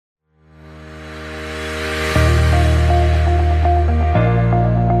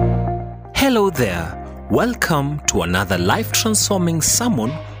there. Welcome to another life-transforming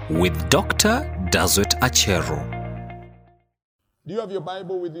sermon with Dr. Dodzweit Achero. Do you have your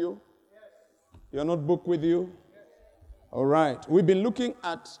Bible with you? Your notebook with you? All right. We've been looking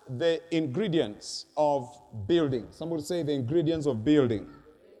at the ingredients of building. Somebody say the ingredients of building.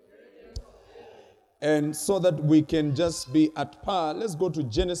 And so that we can just be at par, let's go to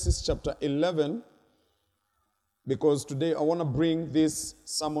Genesis chapter 11. Because today I want to bring this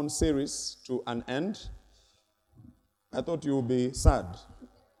sermon series to an end. I thought you would be sad.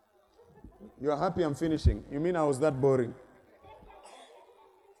 You're happy I'm finishing. You mean I was that boring?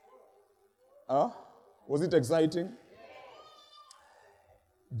 Was it exciting?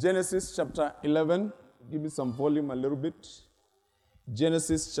 Genesis chapter 11. Give me some volume a little bit.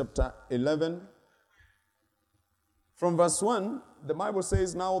 Genesis chapter 11. From verse 1, the Bible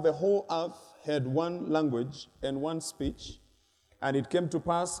says, "Now the whole earth had one language and one speech. And it came to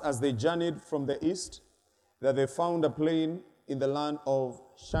pass as they journeyed from the east that they found a plain in the land of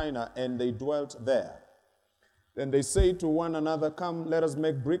Shinar, and they dwelt there. Then they said to one another, 'Come, let us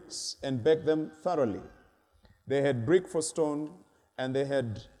make bricks and bake them thoroughly.' They had brick for stone, and they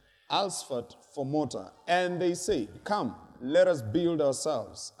had asphalt for mortar. And they said, 'Come, let us build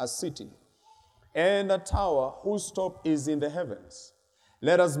ourselves a city and a tower whose top is in the heavens.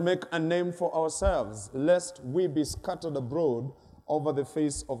 Let us make a name for ourselves, lest we be scattered abroad over the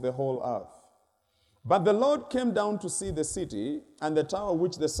face of the whole earth.' But the Lord came down to see the city and the tower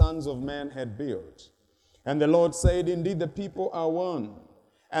which the sons of men had built. And the Lord said, 'Indeed, the people are one,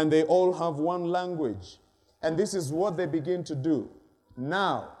 and they all have one language.' And this is what they begin to do.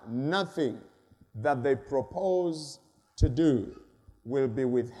 Now, nothing that they propose to do will be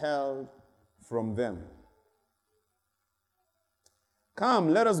withheld from them. Come,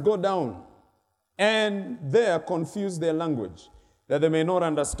 let us go down, and there confuse their language, that they may not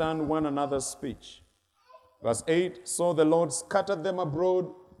understand one another's speech." Verse 8, "So the Lord scattered them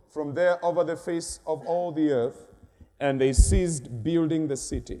abroad from there over the face of all the earth, and they ceased building the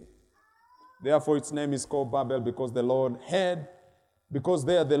city. Therefore its name is called Babel, because there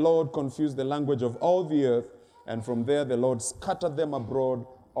the Lord confused the language of all the earth, and from there the Lord scattered them abroad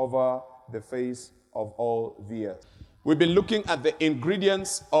over the face of all the earth." We've been looking at the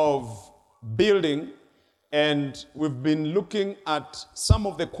ingredients of building, and we've been looking at some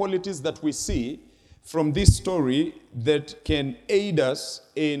of the qualities that we see from this story that can aid us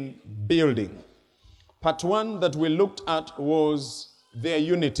in building. Part 1 that we looked at was their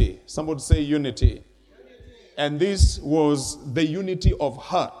unity. Somebody say unity. And this was the unity of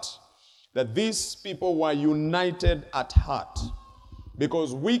heart. That these people were united at heart.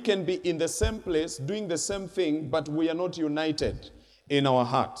 Because we can be in the same place, doing the same thing, but we are not united in our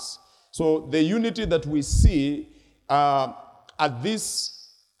hearts. So the unity that we see at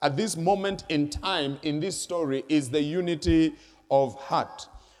this moment in time in this story is the unity of heart.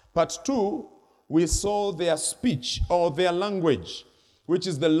 Part 2, we saw their speech or their language, which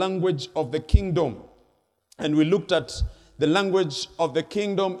is the language of the kingdom. And we looked at the language of the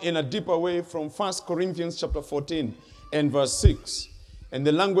kingdom in a deeper way from 1 Corinthians chapter 14 and verse 6. And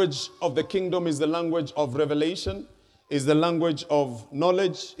the language of the kingdom is the language of revelation, is the language of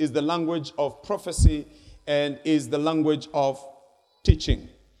knowledge, is the language of prophecy, and is the language of teaching.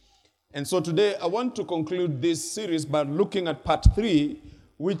 And so today I want to conclude this series by looking at part 3,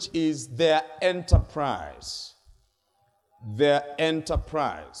 which is their enterprise. Their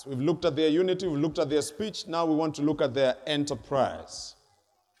enterprise. We've looked at their unity, we've looked at their speech, now we want to look at their enterprise.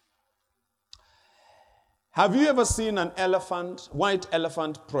 Have you ever seen an white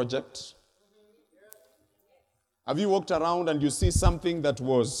elephant project? Have you walked around and you see something that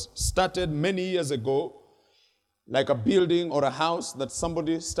was started many years ago, like a building or a house that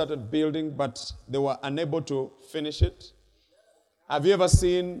somebody started building, but they were unable to finish it? Have you ever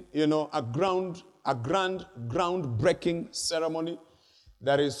seen, a grand groundbreaking ceremony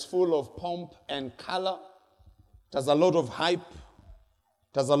that is full of pomp and color? It has a lot of hype.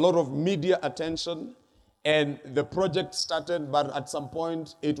 It has a lot of media attention. And the project started, but at some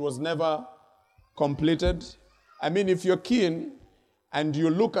point it was never completed. I mean, if you're keen and you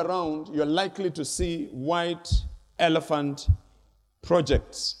look around, you're likely to see white elephant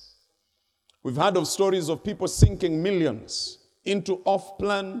projects. We've heard of stories of people sinking millions into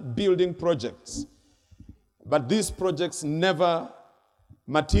off-plan building projects. But these projects never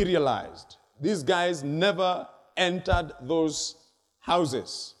materialized. These guys never entered those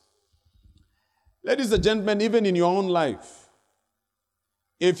houses. Ladies and gentlemen, even in your own life,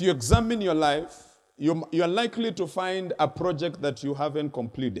 if you examine your life, you're likely to find a project that you haven't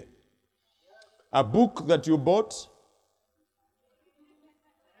completed. A book that you bought,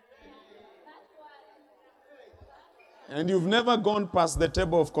 and you've never gone past the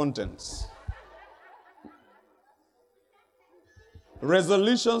table of contents.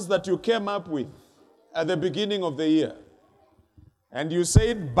 Resolutions that you came up with at the beginning of the year. And you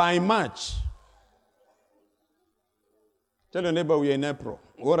said by March. Tell your neighbor we're in April.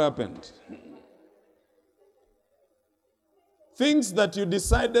 What happened? Things that you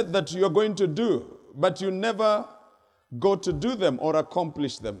decided that you're going to do, but you never go to do them or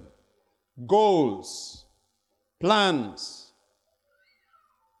accomplish them. Goals, plans,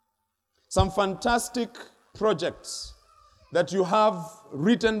 some fantastic projects that you have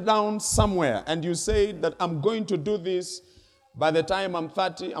written down somewhere, and you say that I'm going to do this by the time I'm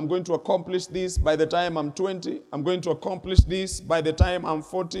 30, I'm going to accomplish this by the time I'm 20, I'm going to accomplish this by the time I'm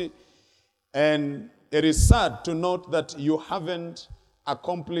 40, and it is sad to note that you haven't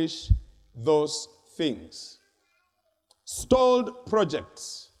accomplished those things. Stalled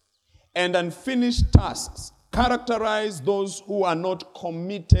projects and unfinished tasks characterize those who are not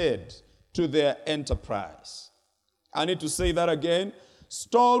committed to their enterprise. I need to say that again.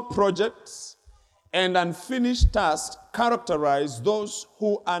 Stalled projects and unfinished tasks characterize those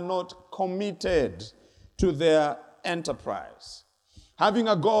who are not committed to their enterprise. Having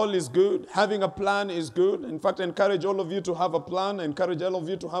a goal is good. Having a plan is good. In fact, I encourage all of you to have a plan. I encourage all of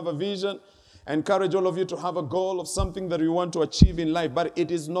you to have a vision. I encourage all of you to have a goal of something that you want to achieve in life. But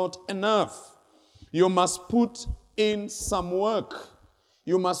it is not enough. You must put in some work.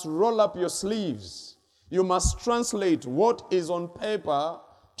 You must roll up your sleeves. You must translate what is on paper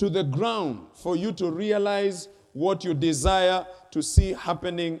to the ground for you to realize what you desire to see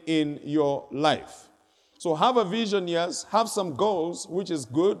happening in your life. So have a vision, yes, have some goals, which is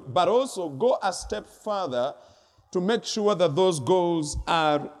good, but also go a step further to make sure that those goals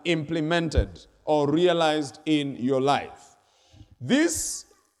are implemented or realized in your life. This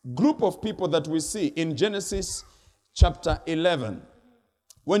group of people that we see in Genesis chapter 11,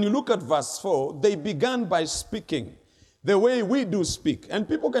 when you look at verse 4, they began by speaking the way we do speak. And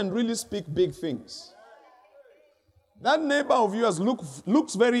people can really speak big things. That neighbor of yours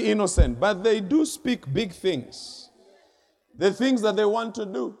looks very innocent, but they do speak big things. The things that they want to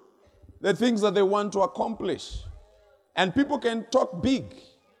do. The things that they want to accomplish. And people can talk big.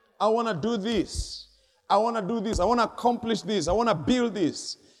 I want to do this. I want to do this. I want to accomplish this. I want to build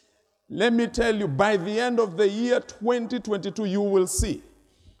this. Let me tell you, by the end of the year 2022, you will see.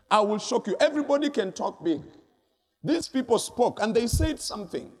 I will shock you. Everybody can talk big. These people spoke and they said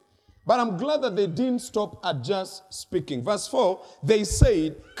something. But I'm glad that they didn't stop at just speaking. Verse 4, they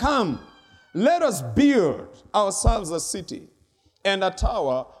said, "Come, let us build ourselves a city and a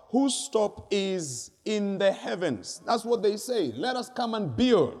tower whose top is in the heavens." That's what they say. Let us come and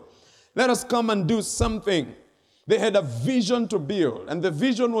build. Let us come and do something. They had a vision to build, and the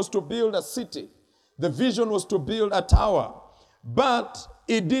vision was to build a city. The vision was to build a tower. But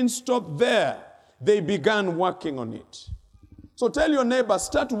it didn't stop there. They began working on it. So tell your neighbor,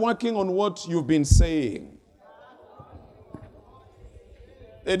 start working on what you've been saying.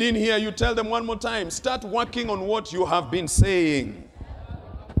 They didn't hear you. Tell them one more time. Start working on what you have been saying.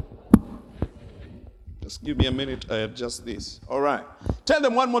 Just give me a minute. I adjust this. All right. Tell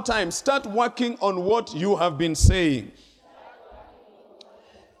them one more time. Start working on what you have been saying.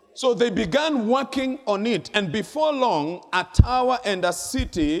 So they began working on it. And before long, a tower and a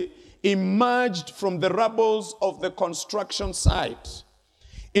city emerged from the rubbles of the construction site.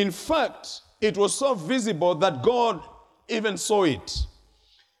 In fact, it was so visible that God even saw it.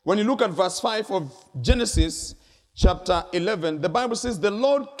 When you look at verse 5 of Genesis chapter 11, the Bible says the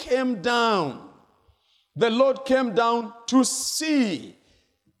Lord came down. The Lord came down to see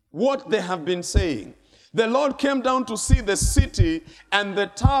what they have been saying. The Lord came down to see the city and the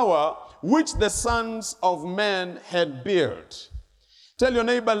tower which the sons of men had built. Tell your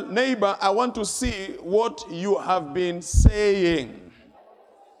neighbor, I want to see what you have been saying.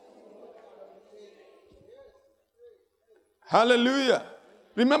 Hallelujah.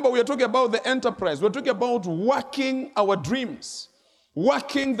 Remember, we are talking about the enterprise. We're talking about working our dreams,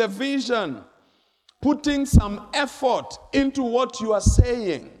 working the vision, putting some effort into what you are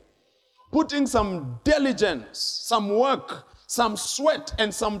saying, putting some diligence, some work, some sweat,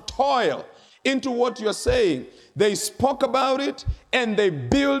 and some toil into what you're saying. They spoke about it and they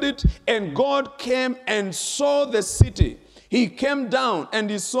built it, and God came and saw the city. He came down and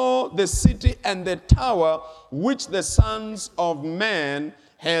he saw the city and the tower which the sons of man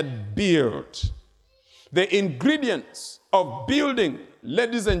had built. The ingredients of building,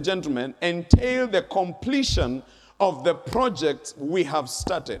 ladies and gentlemen, entail the completion of the project we have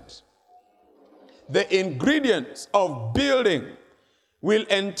started. The ingredients of building will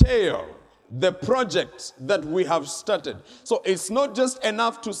entail the project that we have started. So it's not just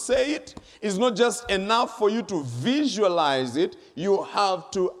enough to say it. It's not just enough for you to visualize it. You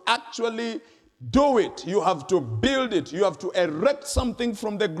have to actually do it. You have to build it. You have to erect something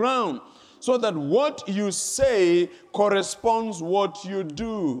from the ground so that what you say corresponds what you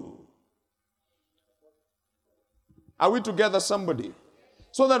do. Are we together, somebody?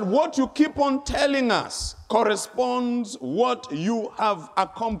 So that what you keep on telling us corresponds what you have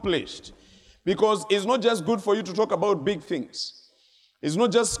accomplished. Because it's not just good for you to talk about big things. It's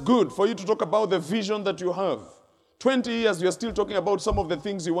not just good for you to talk about the vision that you have. 20 years, you're still talking about some of the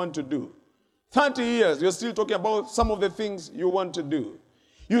things you want to do. 30 years, you're still talking about some of the things you want to do.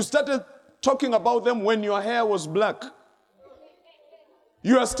 You started talking about them when your hair was black.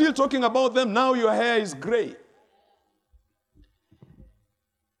 You are still talking about them now your hair is gray.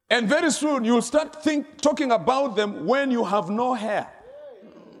 And very soon you'll start talking about them when you have no hair.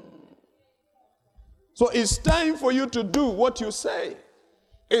 So it's time for you to do what you say.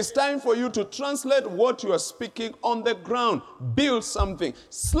 It's time for you to translate what you are speaking on the ground. Build something.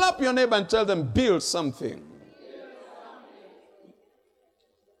 Slap your neighbor and tell them, build something.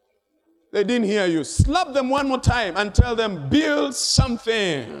 They didn't hear you. Slap them one more time and tell them, build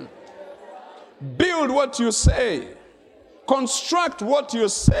something. Build what you say. Construct what you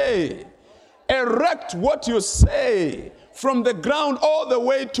say. Erect what you say. From the ground all the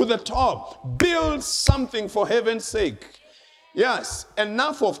way to the top. Build something, for heaven's sake. Yes,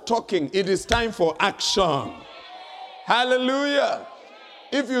 enough of talking. It is time for action. Hallelujah.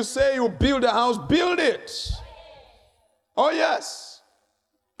 If you say you build a house, build it. Oh yes.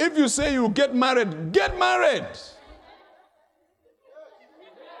 If you say you get married, get married.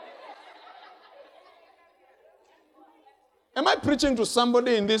 Am I preaching to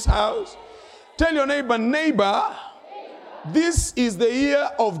somebody in this house? Tell your neighbor, neighbor, this is the year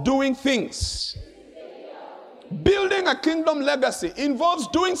of doing things. Building a kingdom legacy involves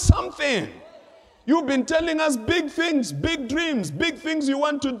doing something. You've been telling us big things, big dreams, big things you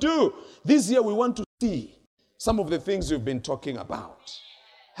want to do. This year we want to see some of the things you've been talking about.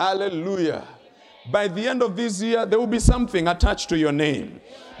 Hallelujah. By the end of this year, there will be something attached to your name.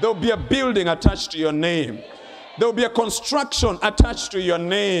 There will be a building attached to your name. There will be a construction attached to your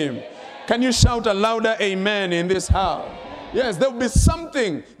name. Can you shout a louder amen in this house? Yes, there will be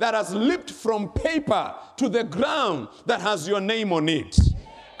something that has leaped from paper to the ground that has your name on it.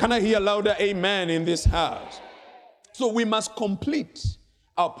 Can I hear louder amen in this house? So we must complete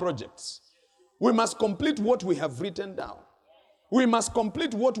our projects. We must complete what we have written down. We must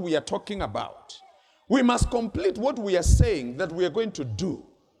complete what we are talking about. We must complete what we are saying that we are going to do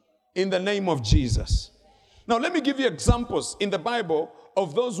in the name of Jesus. Now let me give you examples in the Bible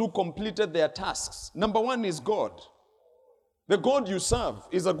of those who completed their tasks. Number one is God. The God you serve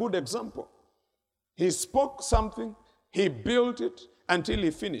is a good example. He spoke something, he built it until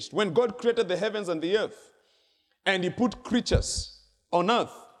he finished. When God created the heavens and the earth, and he put creatures on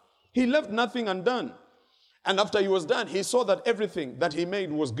earth, he left nothing undone. And after he was done, he saw that everything that he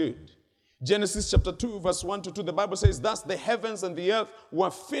made was good. Genesis chapter 2, verse 1 to 2, the Bible says, thus the heavens and the earth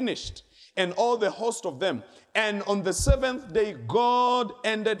were finished, and all the host of them. And on the seventh day, God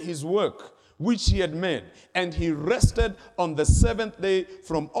ended his work, which he had made. And he rested on the seventh day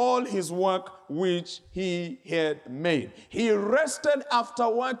from all his work, which he had made. He rested after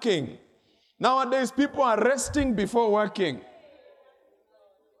working. Nowadays, people are resting before working.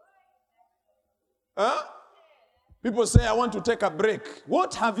 Huh? People say, I want to take a break.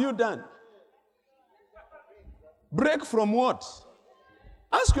 What have you done? Break from what?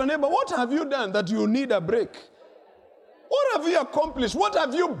 Ask your neighbor, what have you done that you need a break? What have you accomplished? What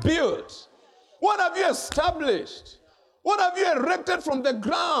have you built? What have you established? What have you erected from the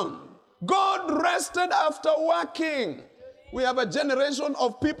ground? God rested after working. We have a generation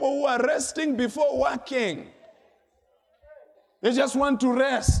of people who are resting before working. They just want to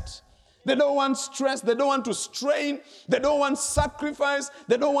rest. They don't want stress. They don't want to strain. They don't want sacrifice.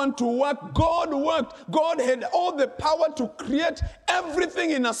 They don't want to work. God worked. God had all the power to create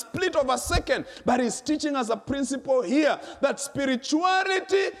everything in a split of a second. But he's teaching us a principle here that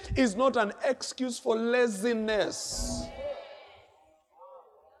spirituality is not an excuse for laziness.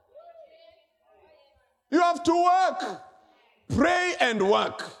 You have to work. Pray and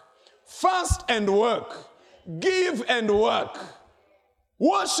work. Fast and work. Give and work.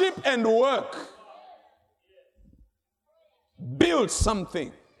 Worship and work. Build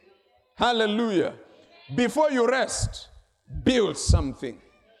something. Hallelujah. Before you rest, build something.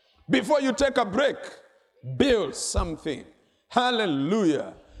 Before you take a break, build something.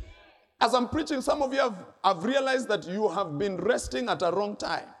 Hallelujah. As I'm preaching, some of you have realized that you have been resting at a wrong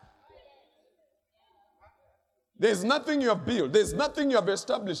time. There's nothing you have built. There's nothing you have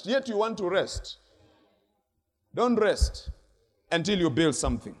established, yet you want to rest. Don't rest until you build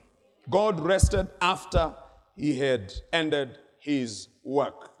something. God rested after he had ended his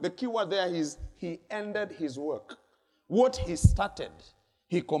work. The key word there is he ended his work. What he started,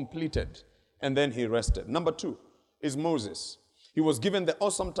 he completed, and then he rested. Number 2 is Moses. He was given the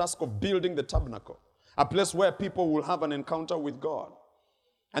awesome task of building the tabernacle, a place where people will have an encounter with God.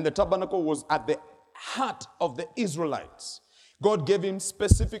 And the tabernacle was at the heart of the Israelites. God gave him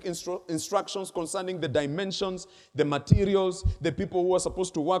specific instructions concerning the dimensions, the materials, the people who were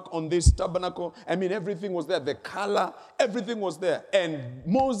supposed to work on this tabernacle. I mean, everything was there. The color, everything was there. And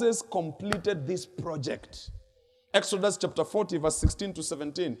Moses completed this project. Exodus chapter 40, verse 16 to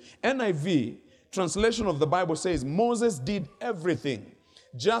 17. NIV translation of the Bible says, Moses did everything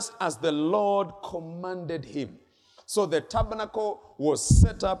just as the Lord commanded him. So the tabernacle was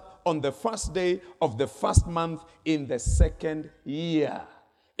set up on the first day of the first month in the second year.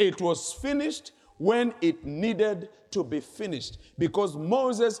 It was finished when it needed to be finished because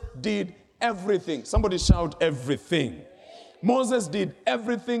Moses did everything. Somebody shout everything. Moses did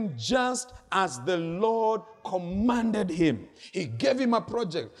everything just as the Lord commanded him. He gave him a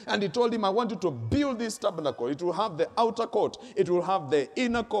project and he told him, I want you to build this tabernacle. It will have the outer court, it will have the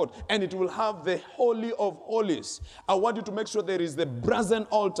inner court, and it will have the Holy of Holies. I want you to make sure there is the brazen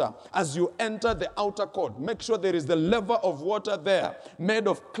altar as you enter the outer court. Make sure there is the laver of water there made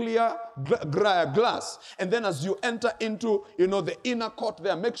of clear glass. And then as you enter into, the inner court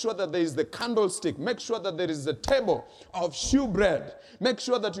there, make sure that there is the candlestick. Make sure that there is the table of shewbread. Make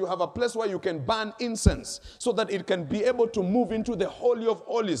sure that you have a place where you can burn incense so that it can be able to move into the Holy of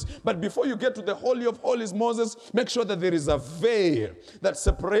Holies. But before you get to the Holy of Holies, Moses, make sure that there is a veil that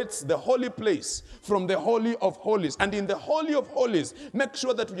separates the holy place from the Holy of Holies. And in the Holy of Holies, make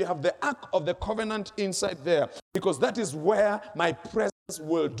sure that you have the Ark of the Covenant inside there, because that is where my presence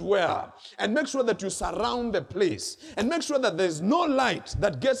will dwell. And make sure that you surround the place. And make sure that there's no light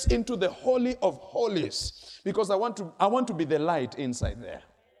that gets into the Holy of Holies, because I want to be the light inside there.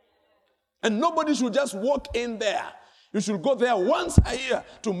 And nobody should just walk in there. You should go there once a year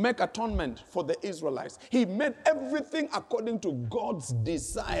to make atonement for the Israelites. He made everything according to God's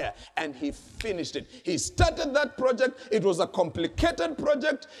desire, and he finished it. He started that project. It was a complicated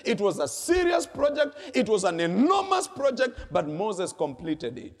project. It was a serious project. It was an enormous project, but Moses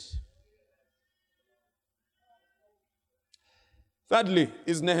completed it. Thirdly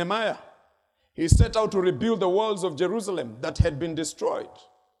is Nehemiah. He set out to rebuild the walls of Jerusalem that had been destroyed.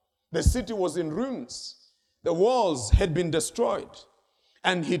 The city was in ruins. The walls had been destroyed.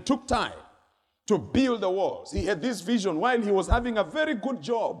 And he took time to build the walls. He had this vision while he was having a very good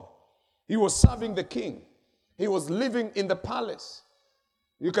job. He was serving the king. He was living in the palace.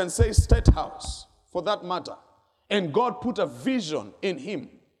 You can say state house for that matter. And God put a vision in him,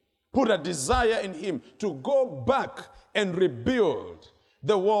 put a desire in him to go back and rebuild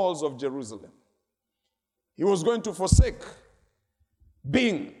the walls of Jerusalem. He was going to forsake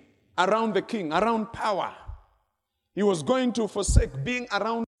being around the king, around power. He was going to forsake being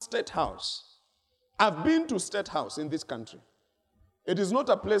around state house. I've been to state house in this country. It is not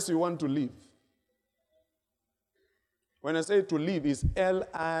a place you want to live. When I say to live, it's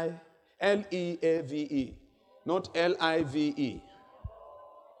L-E-A-V-E, not L-I-V-E.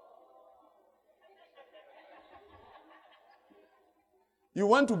 You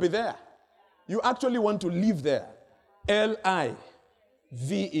want to be there. You actually want to live there. L-I-V-E.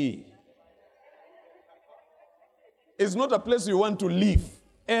 It's not a place you want to live.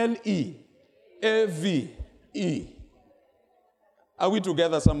 L-E-A-V-E. Are we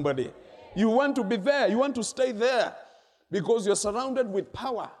together, somebody? You want to be there. You want to stay there because you're surrounded with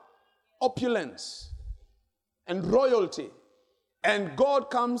power, opulence, and royalty. And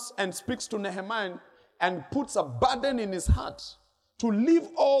God comes and speaks to Nehemiah and puts a burden in his heart to leave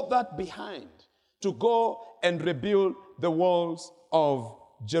all that behind, to go and rebuild the walls of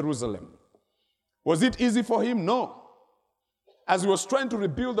Jerusalem. Was it easy for him? No. As he was trying to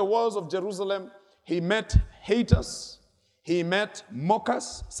rebuild the walls of Jerusalem, he met haters, he met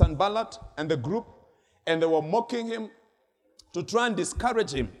mockers, Sanballat and the group, and they were mocking him to try and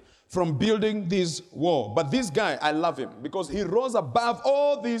discourage him from building this wall. But this guy, I love him because he rose above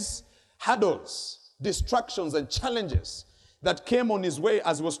all these hurdles, distractions, and challenges that came on his way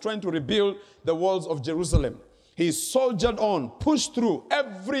as he was trying to rebuild the walls of Jerusalem. He soldiered on, pushed through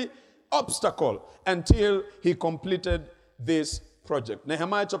every obstacle until he completed this project.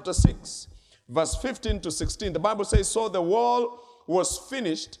 Nehemiah chapter 6, verse 15 to 16. The Bible says, so the wall was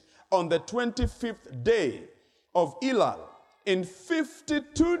finished on the 25th day of Elul in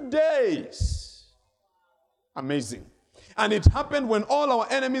 52 days. Amazing. And it happened when all our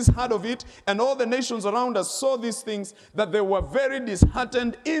enemies heard of it and all the nations around us saw these things, that they were very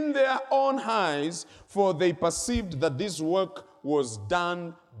disheartened in their own eyes, for they perceived that this work was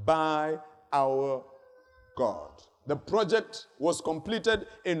done by our God. The project was completed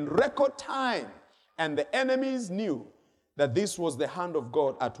in record time, and the enemies knew that this was the hand of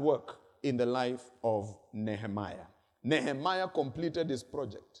God at work in the life of Nehemiah. Nehemiah completed his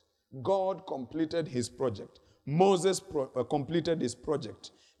project. God completed his project. Moses completed his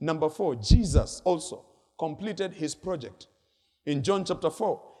project. Number 4, Jesus also completed his project. In John chapter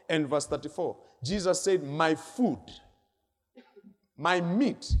 4 and verse 34, Jesus said, my food, my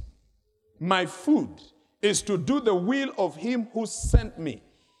meat, my food is to do the will of him who sent me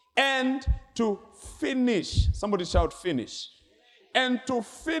and to finish. Somebody shout finish. And to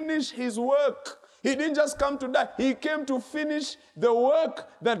finish his work. He didn't just come to die. He came to finish the work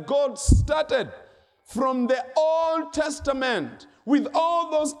that God started from the Old Testament with all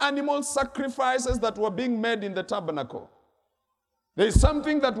those animal sacrifices that were being made in the tabernacle. There is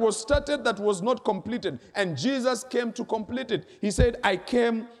something that was started that was not completed, and Jesus came to complete it. He said, I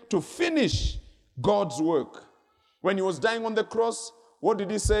came to finish God's work. When he was dying on the cross, what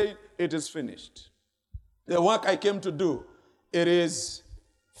did he say? It is finished. The work I came to do, it is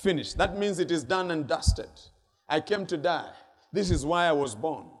finished. That means it is done and dusted. I came to die. This is why I was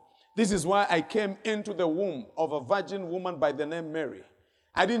born. This is why I came into the womb of a virgin woman by the name Mary.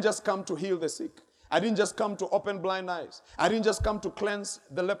 I didn't just come to heal the sick. I didn't just come to open blind eyes. I didn't just come to cleanse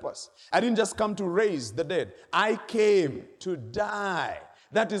the lepers. I didn't just come to raise the dead. I came to die.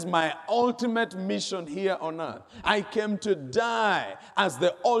 That is my ultimate mission here on earth. I came to die as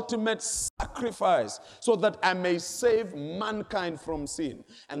the ultimate sacrifice so that I may save mankind from sin.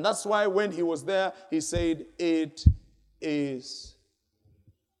 And that's why when he was there, he said, it is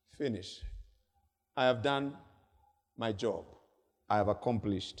finished. I have done my job. I have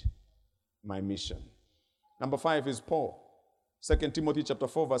accomplished my mission. Number 5 is Paul. 2 Timothy chapter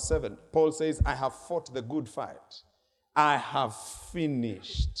 4 verse 7. Paul says, I have fought the good fight. I have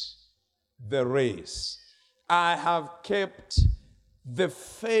finished the race. I have kept the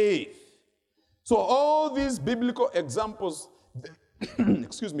faith. So all these biblical examples,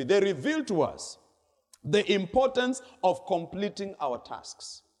 they reveal to us the importance of completing our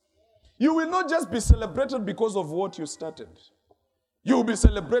tasks. You will not just be celebrated because of what you started. You will be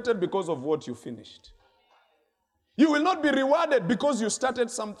celebrated because of what you finished. You will not be rewarded because you started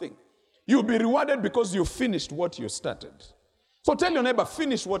something. You will be rewarded because you finished what you started. So tell your neighbor,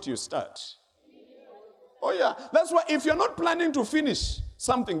 finish what you start. Oh yeah, that's why if you're not planning to finish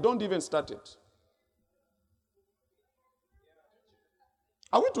something, don't even start it.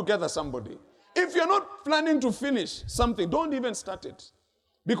 Are we together, somebody? If you're not planning to finish something, don't even start it.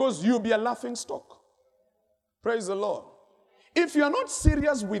 Because you'll be a laughing stock. Praise the Lord. If you're not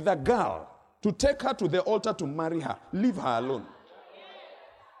serious with a girl to take her to the altar to marry her, leave her alone.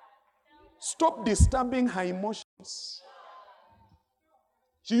 Stop disturbing her emotions.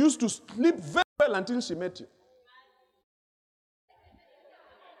 She used to sleep very well until she met you.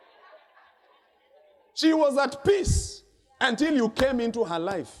 She was at peace until you came into her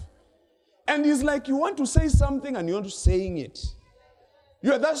life. And it's like you want to say something and you're not saying it.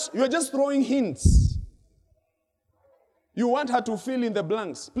 You're just throwing hints. You want her to fill in the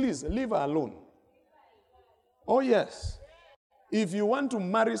blanks. Please, leave her alone. Oh, yes. If you want to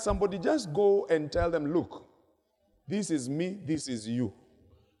marry somebody, just go and tell them, look, this is me, this is you.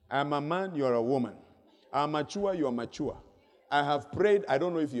 I'm a man, you're a woman. I'm mature, you're mature. I have prayed, I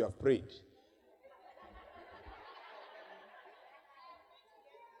don't know if you have prayed.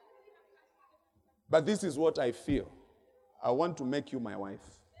 But this is what I feel. I want to make you my wife.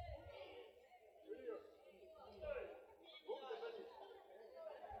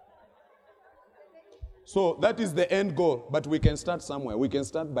 So that is the end goal, but we can start somewhere. We can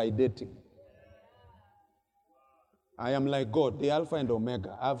start by dating. I am like God, the Alpha and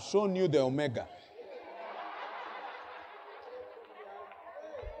Omega. I've shown you the Omega.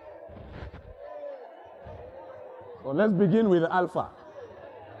 So let's begin with Alpha.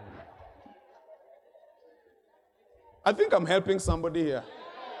 I think I'm helping somebody here.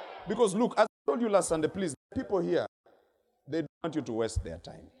 Because look, as I told you last Sunday, please, people here, they don't want you to waste their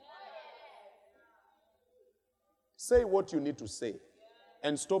time. Say what you need to say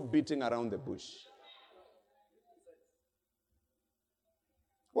and stop beating around the bush.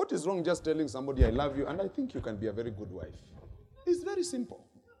 What is wrong just telling somebody, I love you, and I think you can be a very good wife? It's very simple.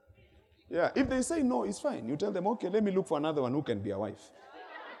 Yeah, if they say no, it's fine. You tell them, okay, let me look for another one who can be a wife.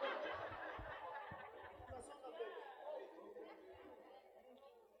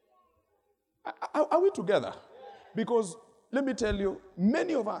 Are we together? Because let me tell you,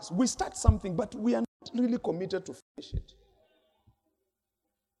 many of us, we start something, but we are not really committed to finish it.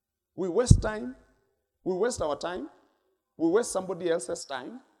 We waste time. We waste our time. We waste somebody else's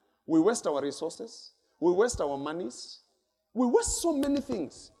time. We waste our resources. We waste our monies. We waste so many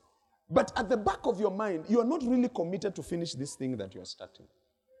things. But at the back of your mind, you are not really committed to finish this thing that you are starting.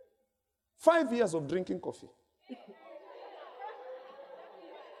 5 years of drinking coffee.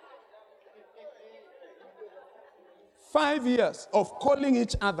 5 years of calling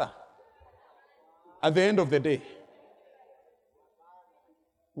each other at the end of the day.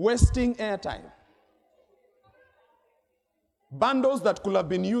 Wasting airtime. Bundles that could have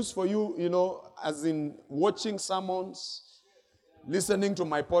been used for you, as in watching sermons, listening to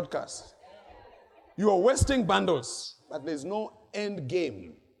my podcast. You are wasting bundles, but there's no end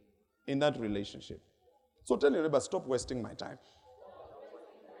game in that relationship. So tell your neighbor, stop wasting my time.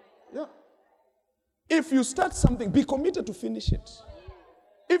 Yeah. If you start something, be committed to finish it.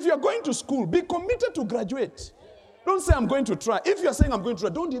 If you're going to school, be committed to graduate. Don't say, I'm going to try. If you're saying, I'm going to try,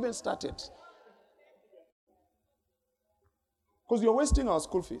 don't even start it. Because you're wasting our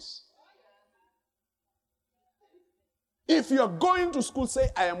school fees. If you're going to school, say,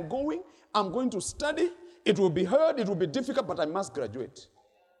 I'm going to study. It will be hard, it will be difficult, but I must graduate.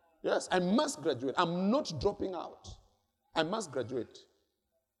 Yes, I must graduate. I'm not dropping out. I must graduate.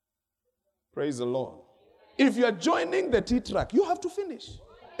 Praise the Lord. If you're joining the T-track, you have to finish.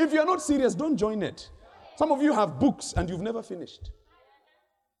 If you're not serious, don't join it. Some of you have books and you've never finished.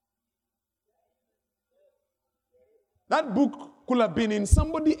 That book could have been in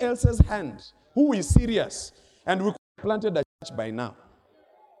somebody else's hand who is serious, and we could have planted a church by now.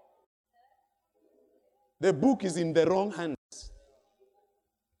 The book is in the wrong hands.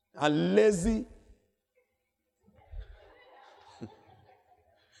 A lazy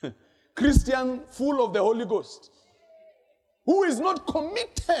Christian full of the Holy Ghost who is not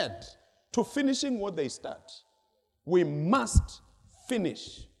committed to finishing what they start. We must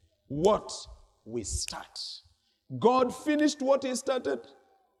finish what we start. God finished what he started.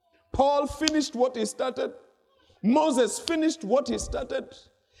 Paul finished what he started. Moses finished what he started.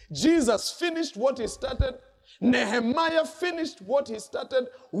 Jesus finished what he started. Nehemiah finished what he started.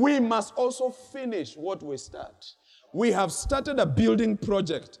 We must also finish what we start. We have started a building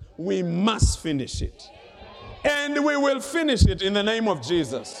project. We must finish it. And we will finish it in the name of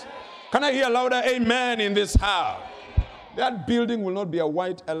Jesus. Can I hear louder amen in this house? That building will not be a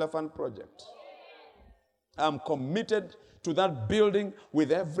white elephant project. I'm committed to that building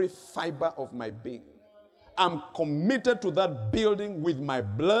with every fiber of my being. I'm committed to that building with my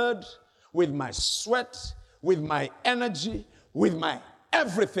blood, with my sweat, with my energy, with my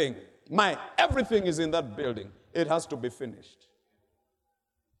everything. My everything is in that building. It has to be finished.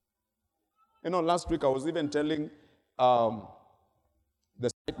 Last week I was even telling the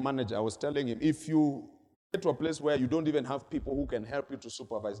site manager, I was telling him, if you get to a place where you don't even have people who can help you to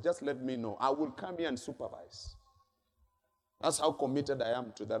supervise, just let me know. I will come here and supervise. That's how committed I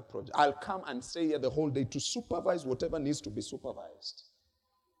am to that project. I'll come and stay here the whole day to supervise whatever needs to be supervised.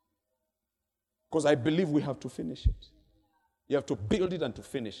 Because I believe we have to finish it. You have to build it and to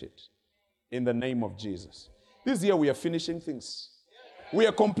finish it. In the name of Jesus. This year we are finishing things. We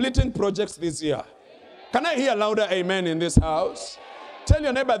are completing projects this year. Can I hear louder amen in this house? Tell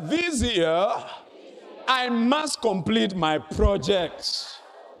your neighbor, this year I must complete my projects.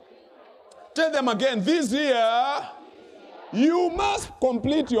 Tell them again, this year you must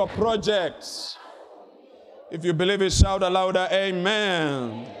complete your projects. If you believe it, shout louder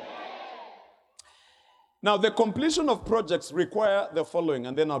amen. Now, the completion of projects require the following,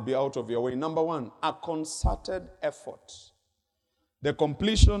 and then I'll be out of your way. Number one, a concerted effort. The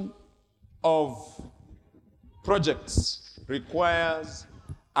completion of projects requires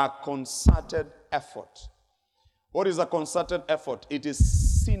a concerted effort. What is a concerted effort? It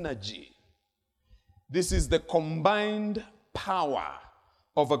is synergy. This is the combined power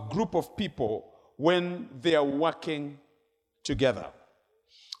of a group of people when they are working together.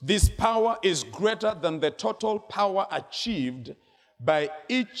 This power is greater than the total power achieved by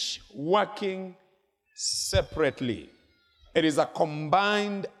each working separately. It is a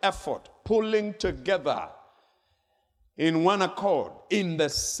combined effort, pulling together in one accord, in the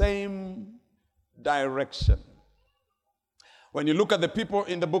same direction. When you look at the people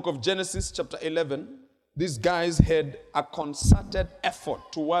in the book of Genesis chapter 11, these guys had a concerted effort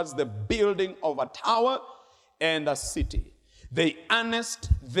towards the building of a tower and a city. They harnessed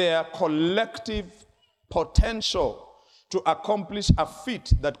their collective potential to accomplish a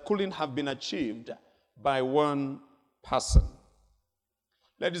feat that couldn't have been achieved by one person.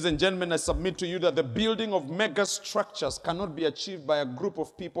 Ladies and gentlemen, I submit to you that the building of mega structures cannot be achieved by a group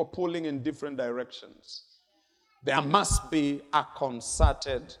of people pulling in different directions. There must be a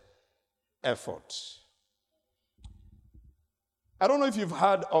concerted effort. I don't know if you've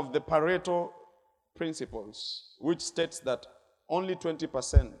heard of the Pareto principles, which states that only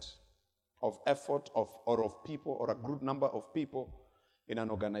 20% of effort or of people or a good number of people in an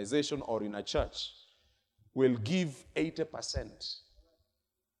organization or in a church will give 80%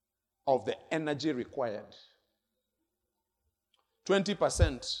 of the energy required.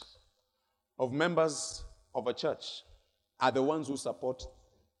 20% of members of a church are the ones who support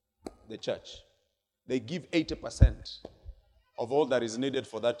the church. They give 80% of all that is needed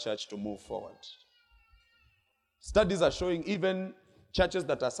for that church to move forward. Studies are showing even churches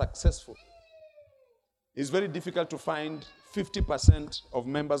that are successful, it's very difficult to find 50% of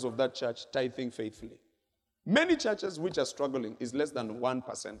members of that church tithing faithfully. Many churches which are struggling is less than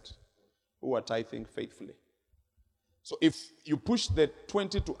 1% who are tithing faithfully. So if you push the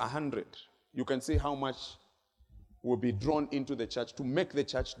 20 to 100, you can see how much will be drawn into the church to make the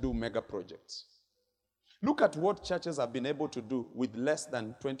church do mega projects. Look at what churches have been able to do with less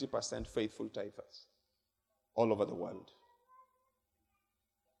than 20% faithful tithers all over the world.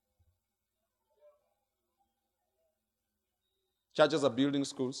 Churches are building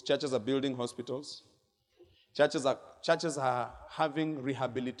schools. Churches are building hospitals. Churches are having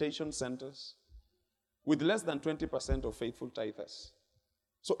rehabilitation centers with less than 20% of faithful tithers.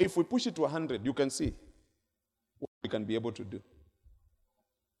 So if we push it to 100, you can see what we can be able to do.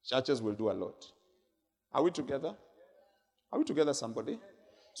 Churches will do a lot. Are we together? Are we together, somebody?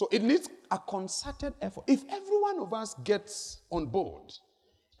 So it needs a concerted effort. If every one of us gets on board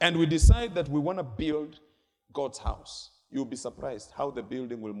and we decide that we want to build God's house, you'll be surprised how the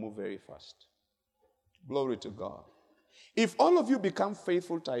building will move very fast. Glory to God. If all of you become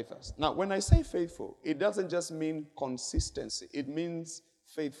faithful tithers, now when I say faithful, it doesn't just mean consistency, it means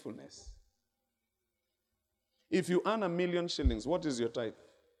faithfulness. If you earn 1 million shillings, what is your tithe?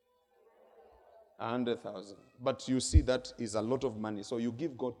 100,000. But you see that is a lot of money, so you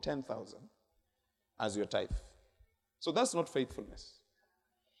give God 10,000 as your tithe. So that's not faithfulness.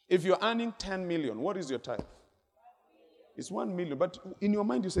 If you're earning 10 million, what is your tithe? It's 1 million. But in your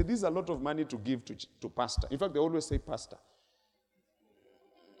mind, you say, this is a lot of money to give to pastor. In fact, they always say pastor.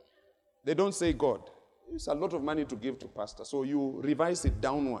 They don't say God. It's a lot of money to give to pastor. So you revise it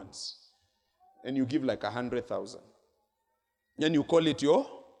downwards. And you give like 100,000. Then you call it your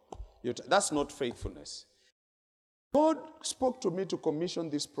that's not faithfulness. God spoke to me to commission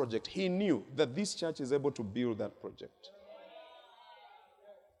this project. He knew that this church is able to build that project.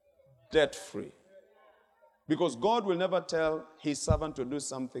 Debt-free. Because God will never tell his servant to do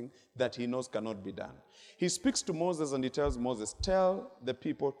something that he knows cannot be done. He speaks to Moses and he tells Moses, tell the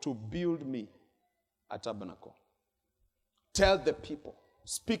people to build me a tabernacle. Tell the people.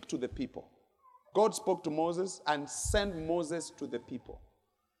 Speak to the people. God spoke to Moses and sent Moses to the people.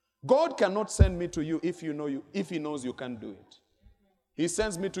 God cannot send me to you if he knows you can't do it. He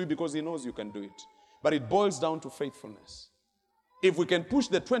sends me to you because he knows you can do it. But it boils down to faithfulness. If we can push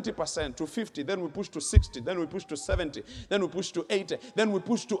the 20% to 50, then we push to 60, then we push to 70, then we push to 80, then we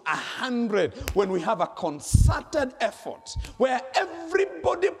push to 100 when we have a concerted effort where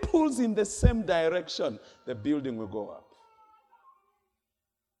everybody pulls in the same direction, the building will go up.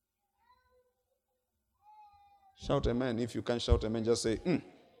 Shout amen. If you can't shout amen, just say,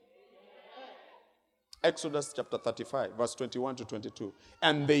 Exodus chapter 35, verse 21 to 22.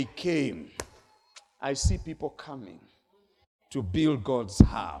 And they came. I see people coming to build God's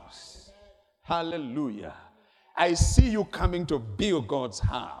house. Hallelujah. I see you coming to build God's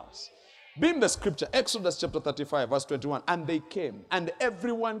house. Being the scripture, Exodus chapter 35, verse 21. And they came, and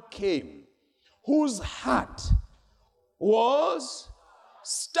everyone came, whose heart was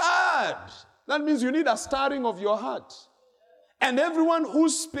stirred. That means you need a stirring of your heart. And everyone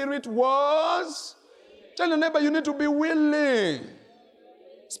whose spirit was... Tell your neighbor, you need to be willing.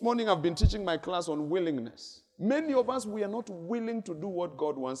 This morning I've been teaching my class on willingness. Many of us, we are not willing to do what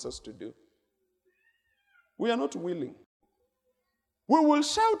God wants us to do. We are not willing. We will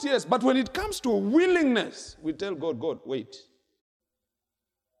shout yes, but when it comes to willingness, we tell God, God, wait.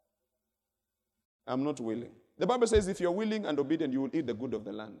 I'm not willing. The Bible says if you're willing and obedient, you will eat the good of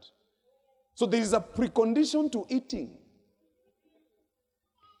the land. So there is a precondition to eating.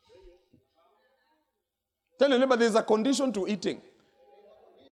 Tell your neighbor, there is a condition to eating.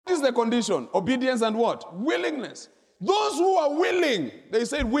 What is the condition? Obedience and what? Willingness. Those who are willing, they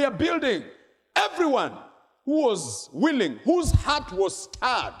said, we are building. Everyone who was willing, whose heart was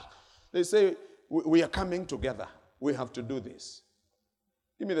stirred, they say, we are coming together. We have to do this.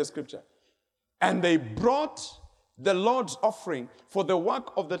 Give me the scripture. And they brought the Lord's offering for the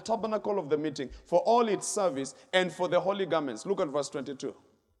work of the tabernacle of the meeting, for all its service, and for the holy garments. Look at verse 22.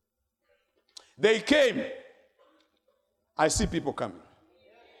 They came. I see people coming.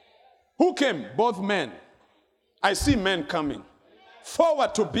 Who came? Both men. I see men coming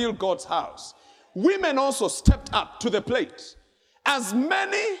forward to build God's house. Women also stepped up to the plate. As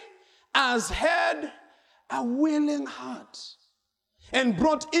many as had a willing heart, and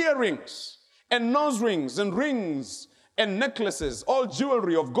brought earrings and nose rings and rings and necklaces, all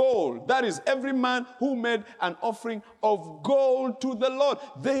jewelry of gold. That is, every man who made an offering of gold to the Lord.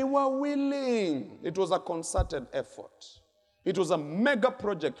 They were willing. It was a concerted effort. It was a mega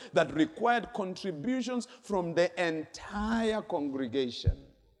project that required contributions from the entire congregation.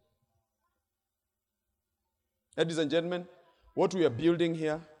 Ladies and gentlemen, what we are building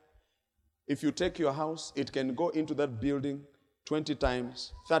here, if you take your house, it can go into that building 20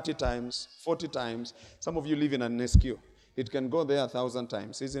 times, 30 times, 40 times. Some of you live in an SQ. It can go there 1,000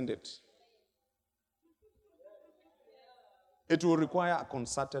 times, isn't it? It will require a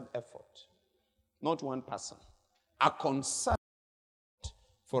concerted effort, not one person. A concerted effort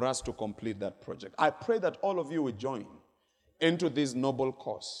for us to complete that project. I pray that all of you will join into this noble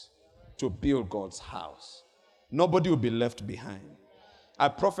cause to build God's house. Nobody will be left behind. I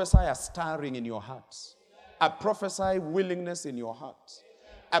prophesy a stirring in your hearts. I prophesy willingness in your hearts.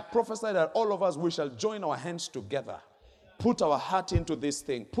 I prophesy that all of us, we shall join our hands together. Put our heart into this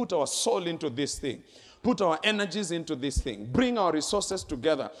thing. Put our soul into this thing. Put our energies into this thing. Bring our resources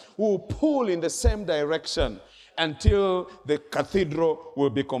together. We will pull in the same direction until the cathedral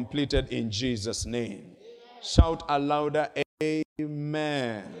will be completed in Jesus' name. Shout a louder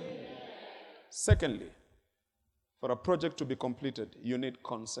amen. Secondly, for a project to be completed, you need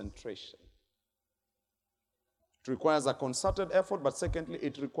concentration. It requires a concerted effort, but secondly,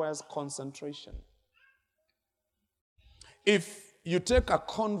 it requires concentration. If you take a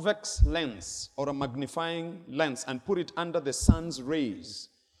convex lens or a magnifying lens and put it under the sun's rays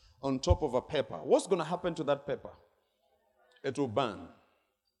on top of a paper, what's going to happen to that paper? It will burn.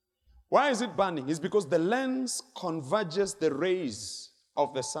 Why is it burning? It's because the lens converges the rays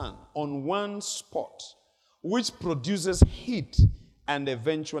of the sun on one spot, which produces heat and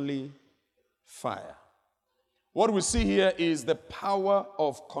eventually fire. What we see here is the power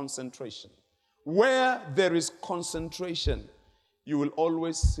of concentration. Where there is concentration, you will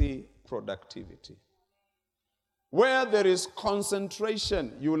always see productivity. Where there is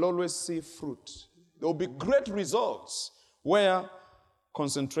concentration, you will always see fruit. There will be great results where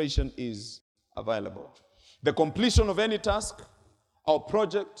concentration is available. The completion of any task or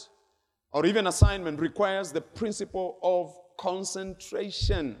project or even assignment requires the principle of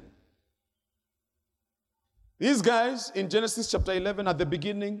concentration. These guys in Genesis chapter 11 at the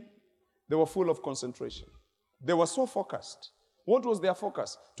beginning, they were full of concentration. They were so focused. What was their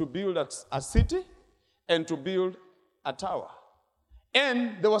focus? To build a city and to build a tower.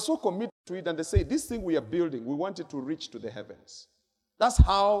 And they were so committed to it, and they say, this thing we are building, we want it to reach to the heavens. That's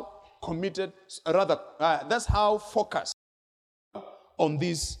how committed, that's how focused on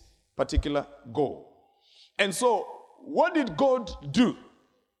this particular goal. And so, what did God do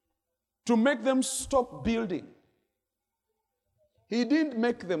to make them stop building? He didn't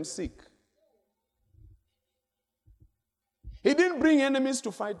make them sick. He didn't bring enemies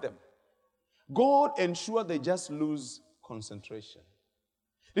to fight them. God ensured they just lose concentration.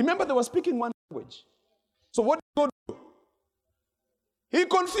 Remember, they were speaking one language. So what did God do? He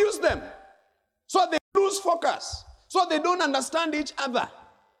confused them. So they lose focus. So they don't understand each other.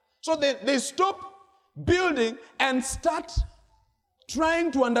 So they stop building and start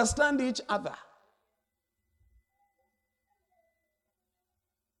trying to understand each other.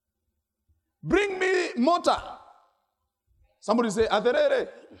 Bring me mortar. Somebody say, aterere.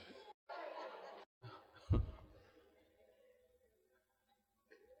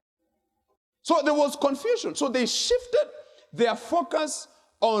 So there was confusion. So they shifted their focus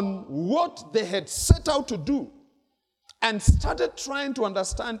on what they had set out to do and started trying to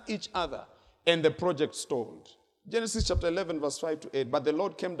understand each other, and the project stalled. Genesis chapter 11, verse 5 to 8. But the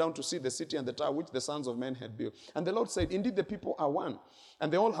Lord came down to see the city and the tower which the sons of men had built. And the Lord said, indeed the people are one,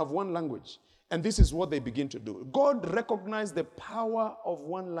 and they all have one language. And this is what they begin to do. God recognized the power of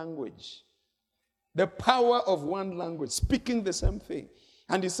one language. The power of one language, speaking the same thing.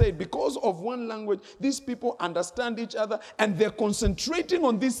 And he said, because of one language, these people understand each other and they're concentrating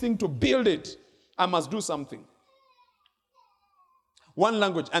on this thing to build it. I must do something. One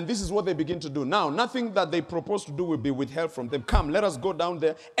language. And this is what they begin to do. Now, nothing that they propose to do will be withheld from them. Come, let us go down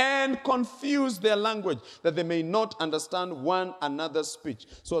there and confuse their language, that they may not understand one another's speech.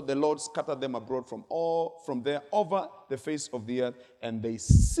 So the Lord scattered them abroad from there over the face of the earth, and they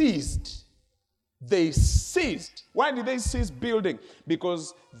ceased. They ceased. Why did they cease building?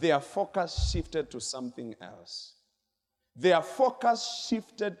 Because their focus shifted to something else. Their focus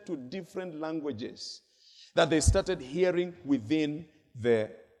shifted to different languages that they started hearing within the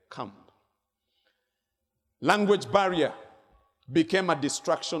camp. Language barrier became a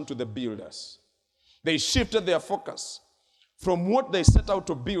distraction to the builders. They shifted their focus from what they set out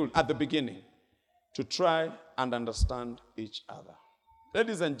to build at the beginning to try and understand each other.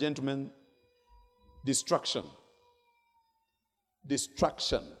 Ladies and gentlemen, distraction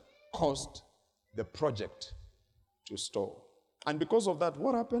caused the project to stall. And because of that,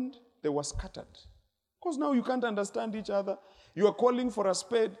 what happened? They were scattered. Because now you can't understand each other. You are calling for a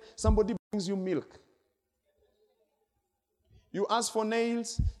spade, somebody brings you milk. You ask for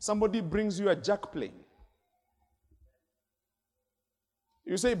nails, somebody brings you a jack plane.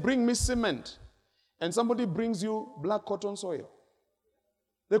 You say, bring me cement, and somebody brings you black cotton soil.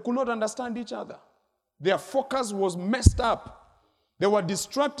 They could not understand each other. Their focus was messed up. They were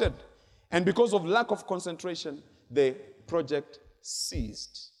distracted. And because of lack of concentration, the project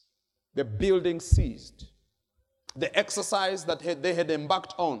ceased. The building ceased. The exercise that they had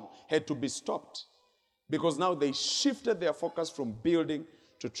embarked on had to be stopped, because now they shifted their focus from building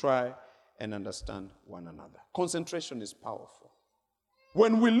to try and understand one another. Concentration is powerful.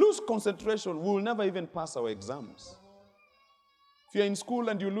 When we lose concentration, we will never even pass our exams. If you're in school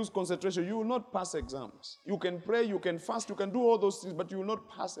and you lose concentration, you will not pass exams. You can pray, you can fast, you can do all those things, but you will not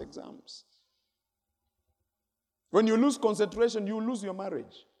pass exams. When you lose concentration, you will lose your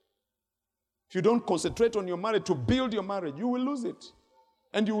marriage. If you don't concentrate on your marriage to build your marriage, you will lose it.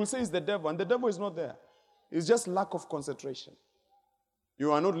 And you will say it's the devil, and the devil is not there. It's just lack of concentration.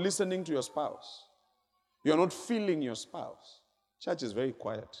 You are not listening to your spouse. You are not feeling your spouse. Church is very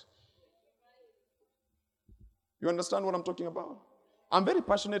quiet. You understand what I'm talking about? I'm very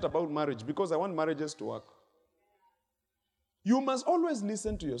passionate about marriage because I want marriages to work. You must always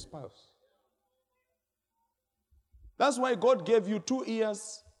listen to your spouse. That's why God gave you 2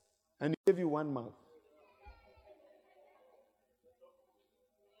 ears and He gave you 1 mouth.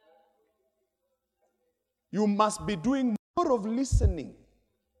 You must be doing more of listening.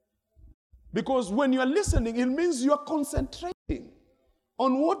 Because when you are listening, it means you are concentrating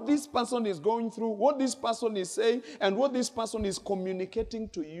on what this person is going through, what this person is saying, and what this person is communicating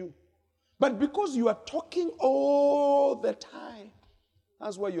to you. But because you are talking all the time,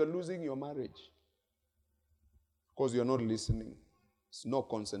 that's why you are losing your marriage. Because you are not listening. It's no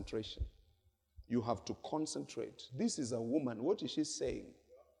concentration. You have to concentrate. This is a woman. What is she saying?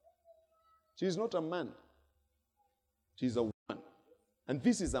 She is not a man. She is a woman. And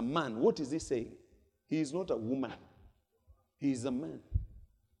this is a man. What is he saying? He is not a woman. He is a man.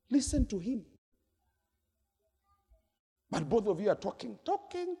 Listen to him. But both of you are talking.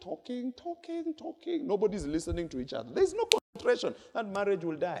 Nobody's listening to each other. There's no concentration. That marriage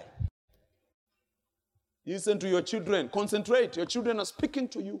will die. Listen to your children. Concentrate. Your children are speaking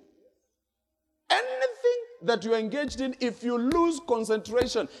to you. Anything that you are engaged in, if you lose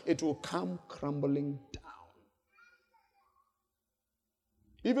concentration, it will come crumbling down.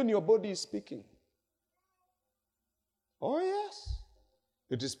 Even your body is speaking. Oh, yes.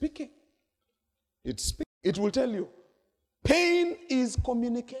 It is speaking. It will tell you. Pain is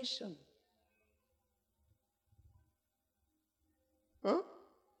communication. Huh?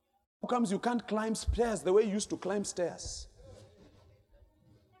 How comes you can't climb stairs the way you used to climb stairs?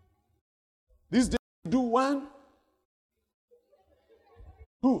 These days, you do 1,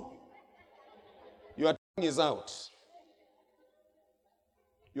 2. Your tongue is out.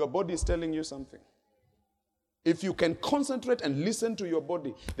 Your body is telling you something. If you can concentrate and listen to your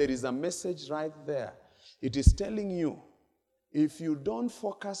body, there is a message right there. It is telling you, if you don't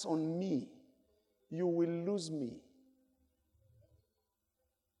focus on me, you will lose me.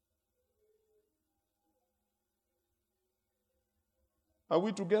 Are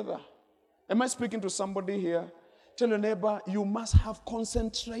we together? Am I speaking to somebody here? Tell your neighbor, you must have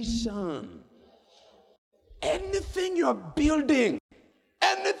concentration. Anything you are building,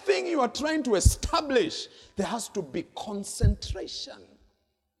 anything you are trying to establish, there has to be concentration.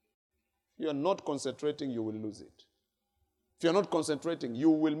 If you are not concentrating, you will lose it. If you are not concentrating, you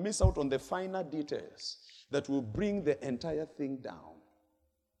will miss out on the finer details that will bring the entire thing down.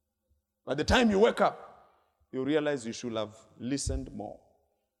 By the time you wake up, you realize you should have listened more.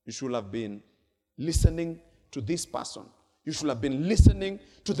 You should have been listening to this person. You should have been listening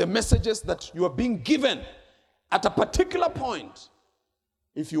to the messages that you are being given at a particular point.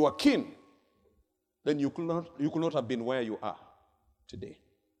 If you are keen, then you could not have been where you are today.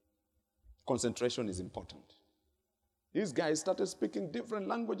 Concentration is important. These guys started speaking different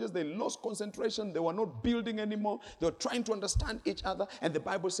languages. They lost concentration. They were not building anymore. They were trying to understand each other. And the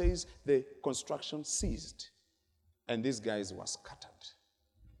Bible says the construction ceased. And these guys were scattered.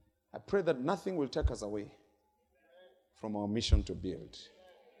 I pray that nothing will take us away from our mission to build.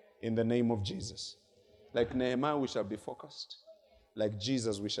 In the name of Jesus. Like Nehemiah, we shall be focused. Like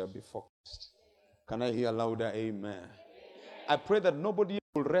Jesus, we shall be focused. Can I hear louder? Amen. I pray that nobody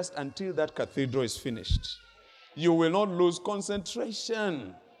will rest until that cathedral is finished. You will not lose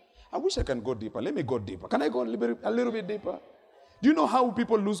concentration. I wish I can go deeper. Let me go deeper. Can I go a little bit deeper? Do you know how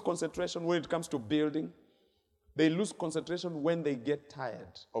people lose concentration when it comes to building? They lose concentration when they get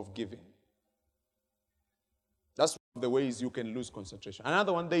tired of giving. That's one of the ways you can lose concentration.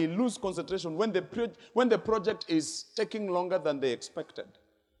 Another one, they lose concentration when the project is taking longer than they expected.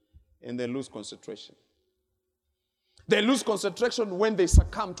 And they lose concentration. They lose concentration when they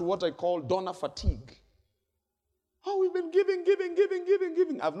succumb to what I call donor fatigue. Oh, we've been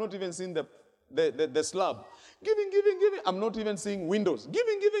giving. I've not even seen the slab. Giving. I'm not even seeing windows.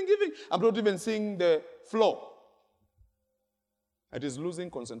 Giving. I'm not even seeing the floor. It is losing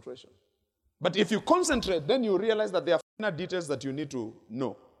concentration. But if you concentrate, then you realize that there are finer details that you need to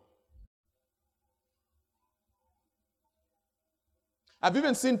know. I've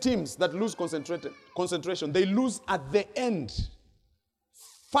even seen teams that lose concentration. They lose at the end.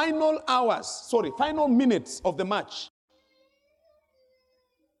 Final minutes of the match.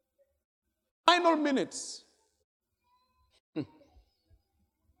 Final minutes.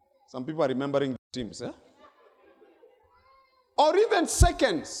 Some people are remembering the teams, eh? Or even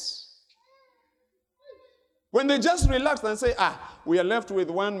seconds. When they just relax and say, we are left with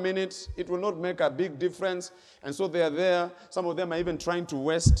 1 minute, it will not make a big difference. And so they are there. Some of them are even trying to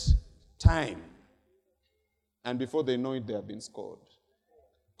waste time. And before they know it, they have been scored.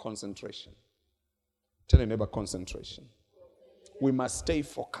 Concentration. Tell your neighbor, concentration. We must stay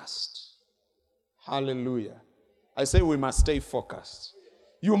focused. Hallelujah. I say we must stay focused.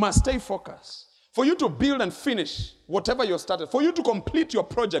 You must stay focused. For you to build and finish whatever you started, for you to complete your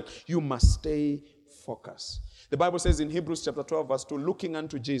project, you must stay focused. The Bible says in Hebrews chapter 12 verse 2, looking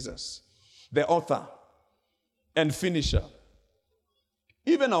unto Jesus, the author and finisher.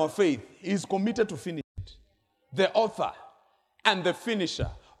 Even our faith is committed to finish it. The author and the finisher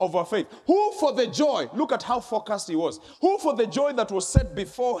of our faith. Who for the joy, look at how focused he was. Who for the joy that was set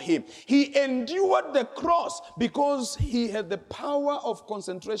before him, he endured the cross because he had the power of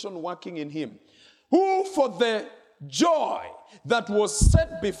concentration working in him. Who for the joy that was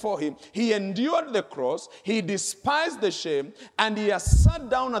set before him, he endured the cross, he despised the shame, and he has sat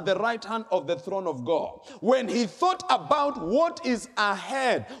down at the right hand of the throne of God. When he thought about what is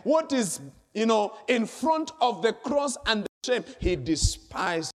ahead, what is, in front of the cross and the shame, he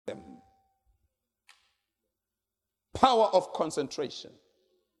despised them. Power of concentration.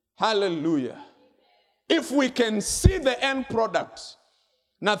 Hallelujah. If we can see the end product,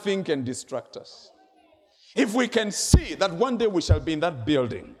 nothing can distract us. If we can see that one day we shall be in that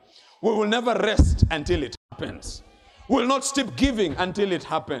building, we will never rest until it happens. We will not stop giving until it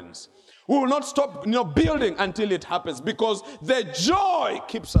happens. We will not stop building until it happens, because the joy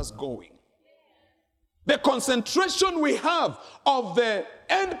keeps us going. The concentration we have of the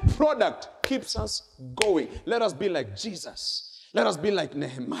end product keeps us going. Let us be like Jesus. Let us be like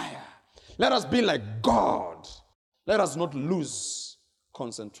Nehemiah. Let us be like God. Let us not lose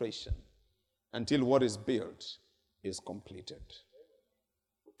concentration until what is built is completed.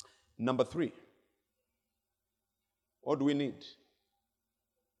 Number 3. What do we need?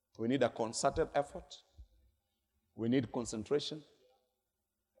 We need a concerted effort. We need concentration.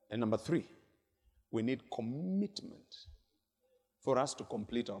 And number 3, we need commitment for us to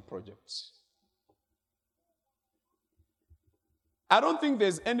complete our projects. I don't think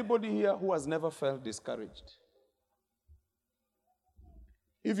there's anybody here who has never felt discouraged.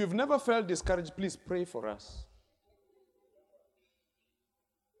 If you've never felt discouraged, please pray for us.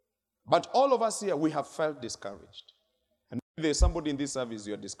 But all of us here, we have felt discouraged. And if there's somebody in this service,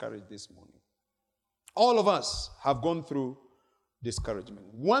 you're discouraged this morning. All of us have gone through discouragement.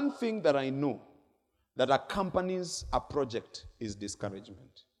 One thing that I know that accompanies a project is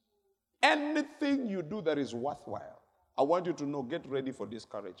discouragement. Anything you do that is worthwhile, I want you to know, get ready for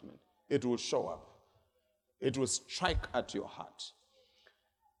discouragement. It will show up. It will strike at your heart.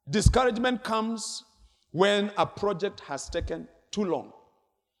 Discouragement comes when a project has taken too long.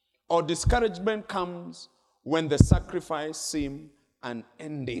 Or discouragement comes when the sacrifice seems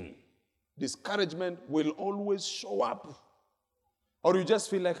unending. Discouragement will always show up. Or you just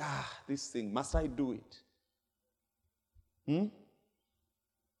feel like, this thing, must I do it?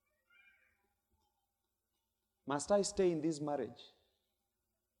 Must I stay in this marriage?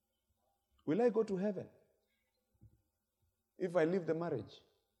 Will I go to heaven if I leave the marriage?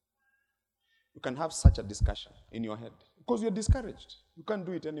 You can have such a discussion in your head because you're discouraged. You can't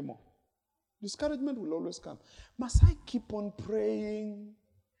do it anymore. Discouragement will always come. Must I keep on praying?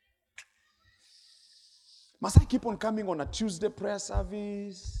 Must I keep on coming on a Tuesday prayer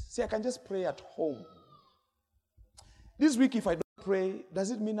service? See, I can just pray at home. This week, if I don't pray,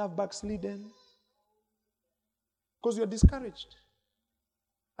 does it mean I've backslidden? Because you're discouraged.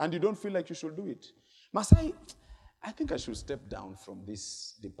 And you don't feel like you should do it. Must I think I should step down from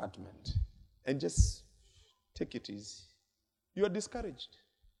this department and just take it easy. You are discouraged.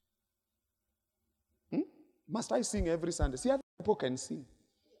 Must I sing every Sunday? See, other people can sing.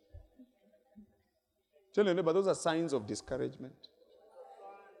 Tell your neighbor, those are signs of discouragement.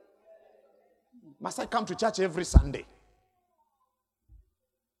 Must I come to church every Sunday?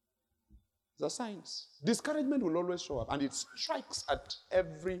 Those are signs. Discouragement will always show up, and it strikes at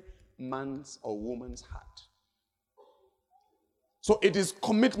every man's or woman's heart. So it is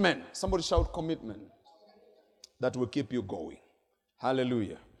commitment. Somebody shout commitment. That will keep you going.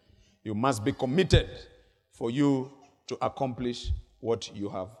 Hallelujah. You must be committed for you to accomplish what you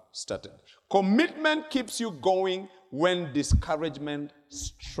have started. Commitment keeps you going when discouragement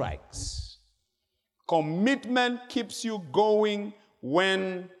strikes. Commitment keeps you going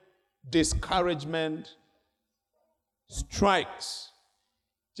when discouragement strikes.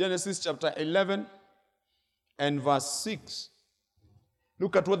 Genesis chapter 11 and verse 6.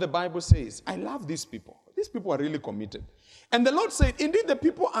 Look at what the Bible says. I love these people. These people are really committed. And the Lord said, indeed the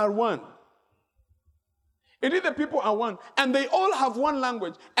people are one. Indeed the people are one. And they all have one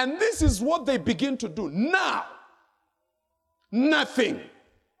language. And this is what they begin to do. Now, nothing.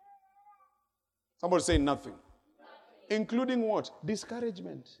 Somebody say nothing. Including what?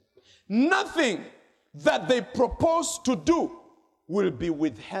 Discouragement. Nothing that they propose to do will be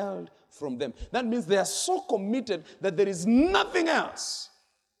withheld from them. That means they are so committed that there is nothing else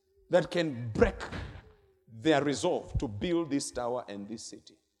that can break their resolve to build this tower and this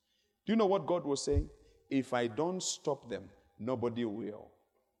city. Do you know what God was saying? If I don't stop them, nobody will.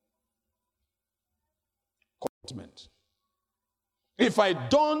 Commitment. If I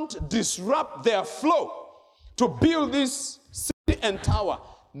don't disrupt their flow to build this city and tower,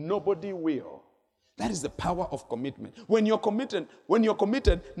 nobody will. That is the power of commitment. When you're committed,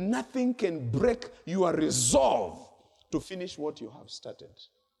 nothing can break your resolve to finish what you have started.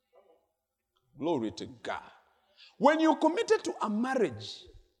 Glory to God. When you're committed to a marriage,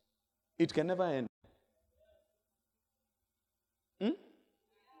 it can never end.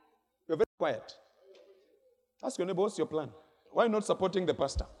 You're very quiet. Ask your neighbor, what's your plan? Why not supporting the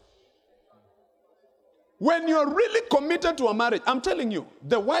pastor? When you're really committed to a marriage, I'm telling you,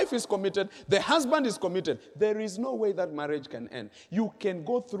 the wife is committed, the husband is committed. There is no way that marriage can end. You can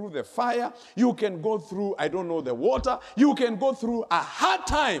go through the fire, you can go through, the water, you can go through a hard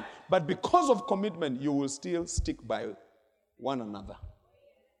time, but because of commitment, you will still stick by one another.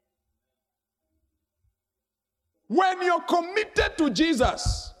 When you're committed to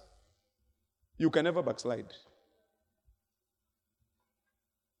Jesus, you can never backslide.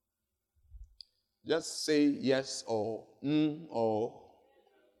 Just say yes or or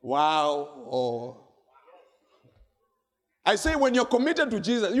wow or... I say when you're committed to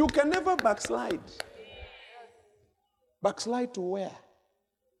Jesus, you can never backslide. Backslide to where?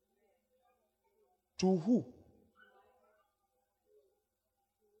 To who?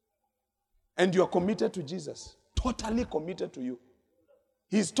 And you're committed to Jesus. Totally committed to you.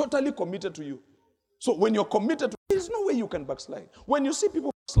 He's totally committed to you. So when you're committed to, there's no way you can backslide. When you see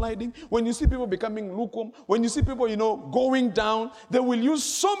people sliding, when you see people becoming lukewarm, when you see people, going down, they will use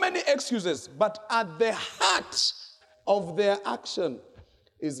so many excuses. But at the heart of their action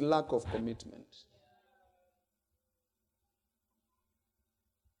is lack of commitment.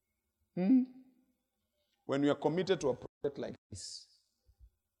 When we are committed to a project like this,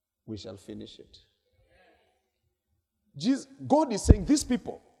 we shall finish it. God is saying, these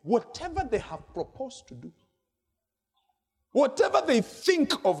people, whatever they have proposed to do, whatever they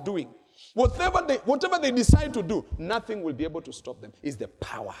think of doing, whatever they decide to do, nothing will be able to stop them. It's the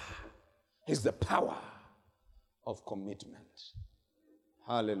power. It's the power of commitment.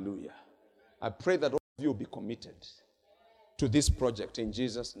 Hallelujah. I pray that all of you will be committed to this project in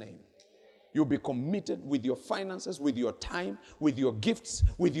Jesus' name. You'll be committed with your finances, with your time, with your gifts,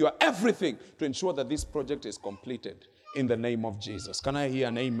 with your everything to ensure that this project is completed in the name of Jesus. Can I hear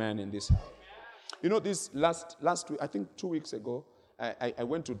an amen in this house? You know, this last week, I think 2 weeks ago, I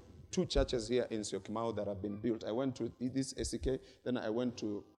went to 2 churches here in Syokimau that have been built. I went to this SEK, then I went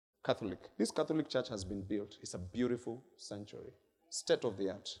to Catholic. This Catholic church has been built. It's a beautiful sanctuary. State of the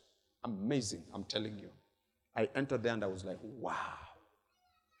art. Amazing, I'm telling you. I entered there and I was like, wow.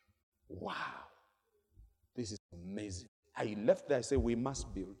 Wow. This is amazing. I left there, I said, we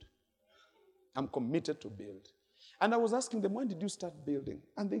must build. I'm committed to build. And I was asking them, when did you start building?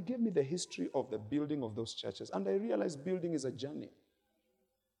 And they gave me the history of the building of those churches. And I realized building is a journey.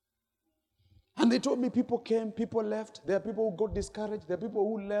 And they told me people came, people left. There are people who got discouraged. There are people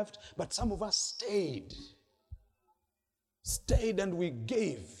who left. But some of us stayed. Stayed and we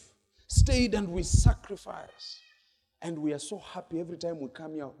gave. Stayed and we sacrificed. And we are so happy every time we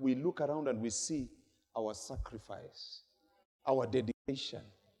come here, we look around and we see our sacrifice, our dedication,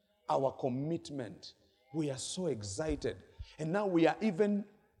 our commitment. We are so excited. And now we are even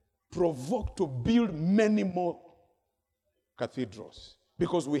provoked to build many more cathedrals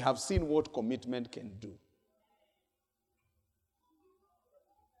because we have seen what commitment can do.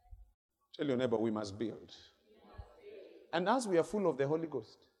 Tell your neighbor, we must build. And as we are full of the Holy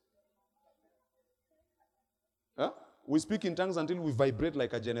Ghost, we speak in tongues until we vibrate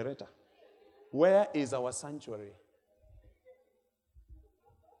like a generator. Where is our sanctuary?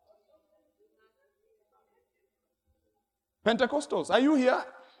 Pentecostals, are you here?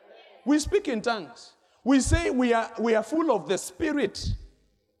 We speak in tongues. We say we are full of the Spirit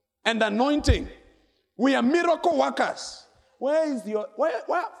and anointing. We are miracle workers.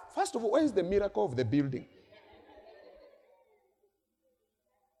 First of all, where is the miracle of the building?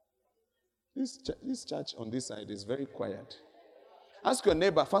 This church on this side is very quiet. Ask your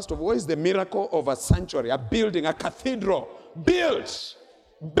neighbor, first of all, what is the miracle of a sanctuary, a building, a cathedral? Build.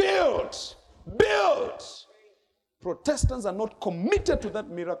 Protestants are not committed to that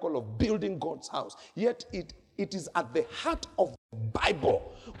miracle of building God's house. Yet it is at the heart of the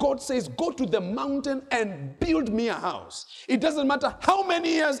Bible. God says, go to the mountain and build me a house. It doesn't matter how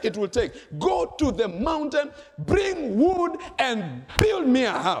many years it will take. Go to the mountain, bring wood, and build me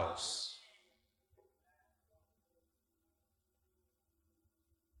a house.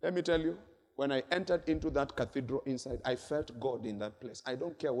 Let me tell you, when I entered into that cathedral inside, I felt God in that place. I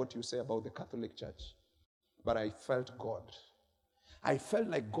don't care what you say about the Catholic Church, but I felt God. I felt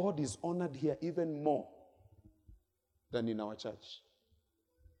like God is honored here even more than in our church.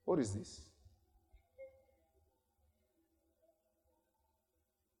 What is this?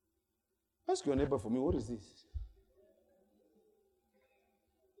 Ask your neighbor for me, what is this?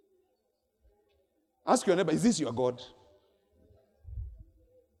 Ask your neighbor, is this your God?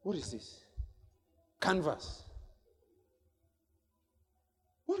 What is this? Canvas.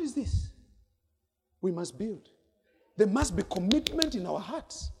 What is this? We must build. There must be commitment in our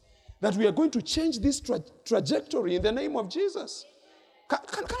hearts that we are going to change this trajectory in the name of Jesus.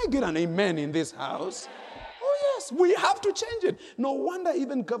 Can I get an amen in this house? Oh yes, we have to change it. No wonder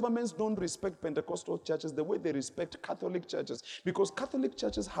even governments don't respect Pentecostal churches the way they respect Catholic churches, because Catholic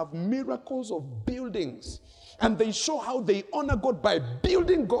churches have miracles of buildings. And they show how they honor God by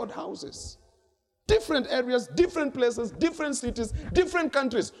building God houses. Different areas, different places, different cities, different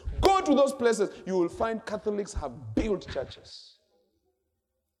countries. Go to those places. You will find Catholics have built churches.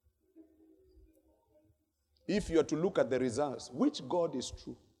 If you are to look at the results, which God is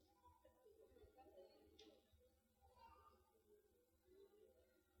true?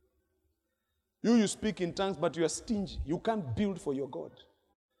 You speak in tongues, but you are stingy. You can't build for your God.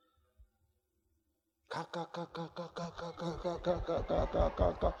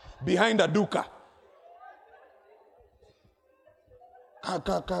 Behind a duka.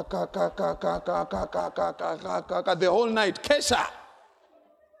 The whole night. Kesha.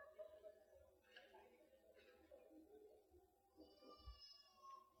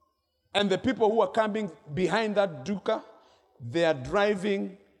 And the people who are coming behind that duka, they are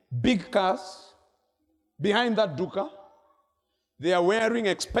driving big cars. Behind that duka, they are wearing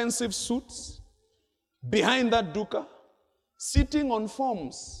expensive suits. Behind that duka, sitting on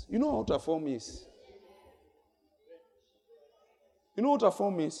forms. You know what a form is? You know what a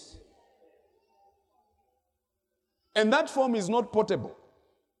form is? And that form is not portable.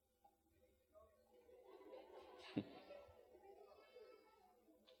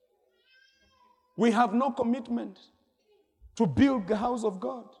 We have no commitment to build the house of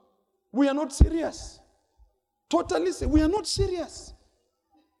God. We are not serious. Totally, we are not serious.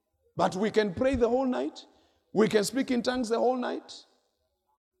 But we can pray the whole night. We can speak in tongues the whole night.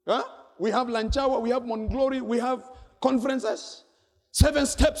 we have lunch hour, we have Morning Glory, we have conferences. 7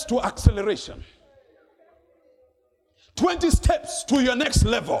 steps to acceleration. 20 steps to your next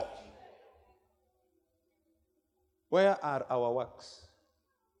level. Where are our works?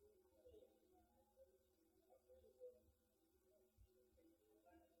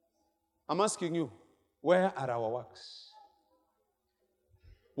 I'm asking you, where are our works?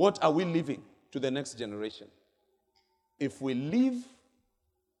 What are we leaving to the next generation? If we leave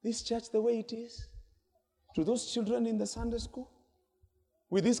this church the way it is, to those children in the Sunday school,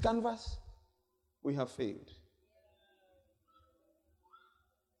 with this canvas, we have failed.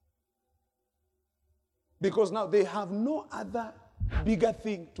 Because now they have no other bigger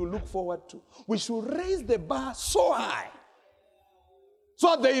thing to look forward to. We should raise the bar so high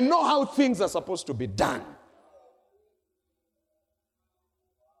so they know how things are supposed to be done.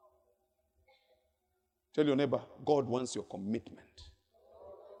 Tell your neighbor, God wants your commitment.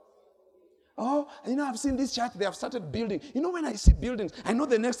 Oh, I've seen this church, they have started building. When I see buildings, I know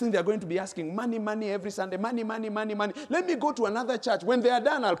the next thing they're going to be asking, money, money every Sunday, money, money, money, money. Let me go to another church. When they are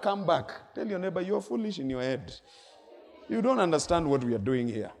done, I'll come back. Tell your neighbor, you're foolish in your head. You don't understand what we are doing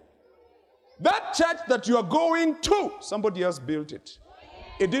here. That church that you are going to, somebody else built it.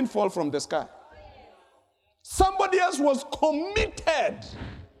 It didn't fall from the sky. Somebody else was committed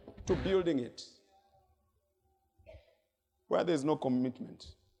to building it. Where there's no commitment,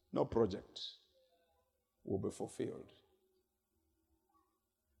 no project will be fulfilled.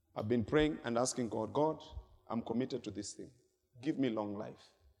 I've been praying and asking God, I'm committed to this thing. Give me long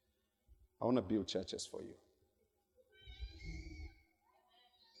life. I want to build churches for you.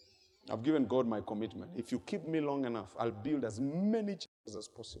 I've given God my commitment. If you keep me long enough, I'll build as many churches as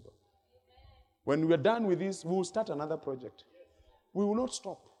possible. When we're done with this, we will start another project. We will not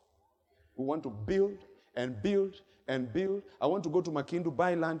stop. We want to build and build and build. I want to go to Makindu,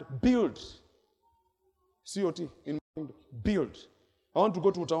 buy land, build. COT in Makindu, build. I want to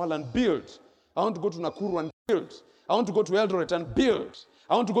go to Utawala and build. I want to go to Nakuru and build. I want to go to Eldoret and build.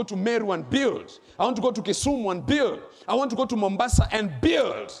 I want to go to Meru and build. I want to go to Kisumu and build. I want to go to Mombasa and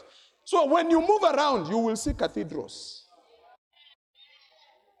build. So when you move around, you will see cathedrals.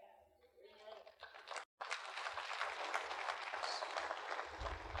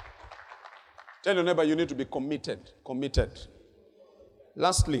 Tell your neighbor you need to be committed. Committed.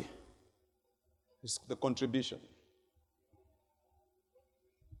 Lastly, is the contribution.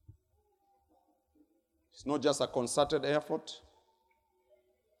 It's not just a concerted effort.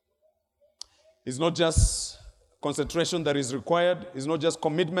 It's not just concentration that is required. It's not just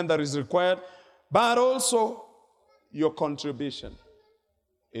commitment that is required. But also, your contribution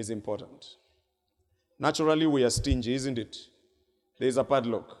is important. Naturally, we are stingy, isn't it? There is a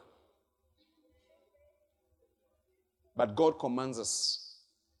padlock. But God commands us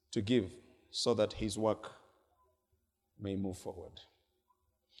to give so that his work may move forward.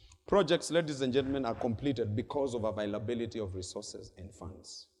 Projects, ladies and gentlemen, are completed because of availability of resources and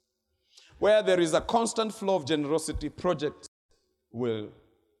funds. Where there is a constant flow of generosity, projects will,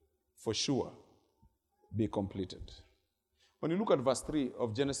 for sure, be completed. When you look at verse 3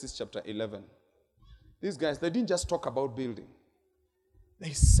 of Genesis chapter 11, these guys, they didn't just talk about building.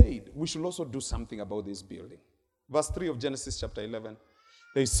 They said, we should also do something about this building. Verse 3 of Genesis chapter 11,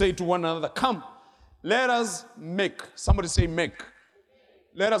 they say to one another, come, let us make, somebody say make.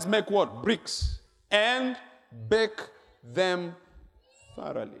 Let us make what? Bricks. And bake them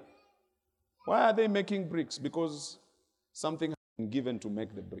thoroughly. Why are they making bricks? Because something has been given to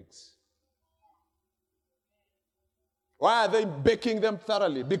make the bricks. Why are they baking them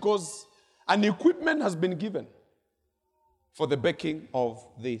thoroughly? Because an equipment has been given for the baking of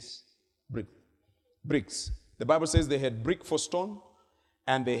these bricks. The Bible says they had brick for stone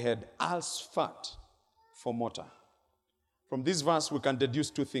and they had asphalt for mortar. From this verse, we can deduce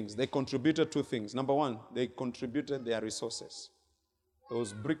two things. They contributed two things. Number one, they contributed their resources. There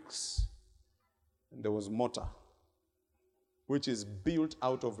was bricks and there was mortar, which is built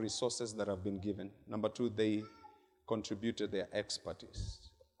out of resources that have been given. Number two, they contributed their expertise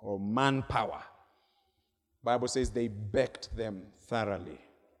or manpower. The Bible says they baked them thoroughly.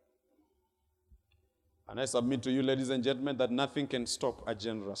 And I submit to you, ladies and gentlemen, that nothing can stop a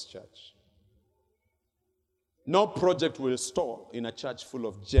generous church. No project will stall in a church full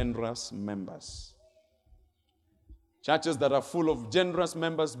of generous members. Churches that are full of generous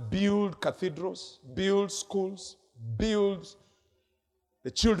members build cathedrals, build schools, build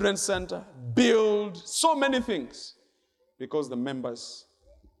the children's center, build so many things because the members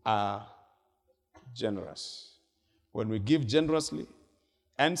are generous. When we give generously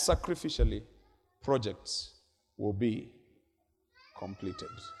and sacrificially, projects will be completed.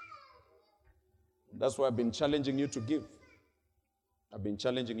 That's why I've been challenging you to give. I've been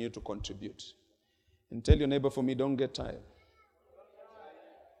challenging you to contribute. And tell your neighbor, for me, don't get tired.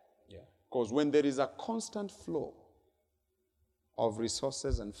 Yeah. Because when there is a constant flow of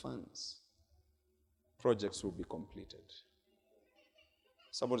resources and funds, projects will be completed.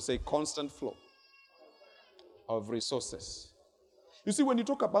 Somebody say constant flow of resources. You see, when you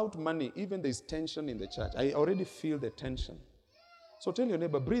talk about money, even there's tension in the church. I already feel the tension. So tell your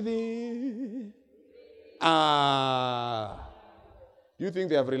neighbor, breathe in. You think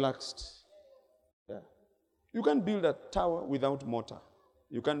they have relaxed? Yeah. You can't build a tower without mortar.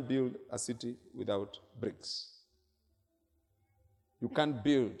 You can't build a city without bricks. You can't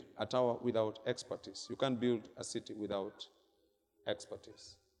build a tower without expertise. You can't build a city without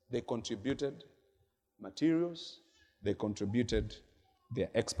expertise. They contributed materials. They contributed their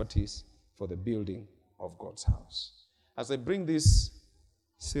expertise for the building of God's house. As I bring this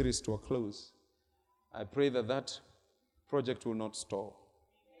series to a close, I pray that that project will not stall.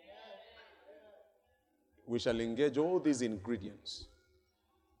 We shall engage all these ingredients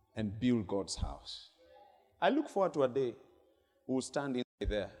and build God's house. I look forward to a day we will stand in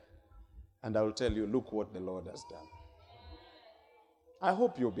there and I will tell you, look what the Lord has done. I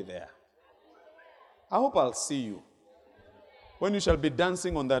hope you'll be there. I hope I'll see you when you shall be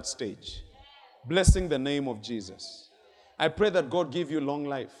dancing on that stage, blessing the name of Jesus. I pray that God give you long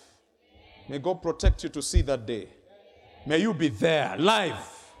life. May God protect you to see that day. May you be there, live.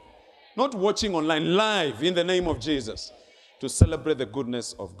 Not watching online, live in the name of Jesus, to celebrate the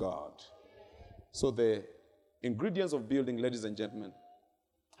goodness of God. So the ingredients of building, ladies and gentlemen,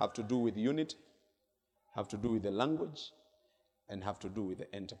 have to do with unity, have to do with the language, and have to do with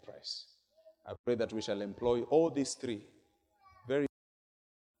the enterprise. I pray that we shall employ all these three very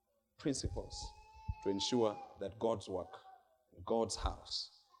principles to ensure that God's work, God's house,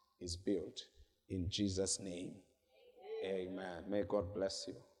 is built in Jesus' name. Amen. May God bless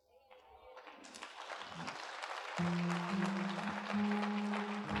you.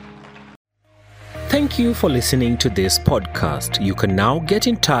 Thank you for listening to this podcast. You can now get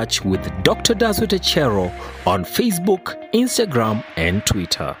in touch with Dr. Dodzweit Achero on Facebook, Instagram, and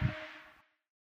Twitter.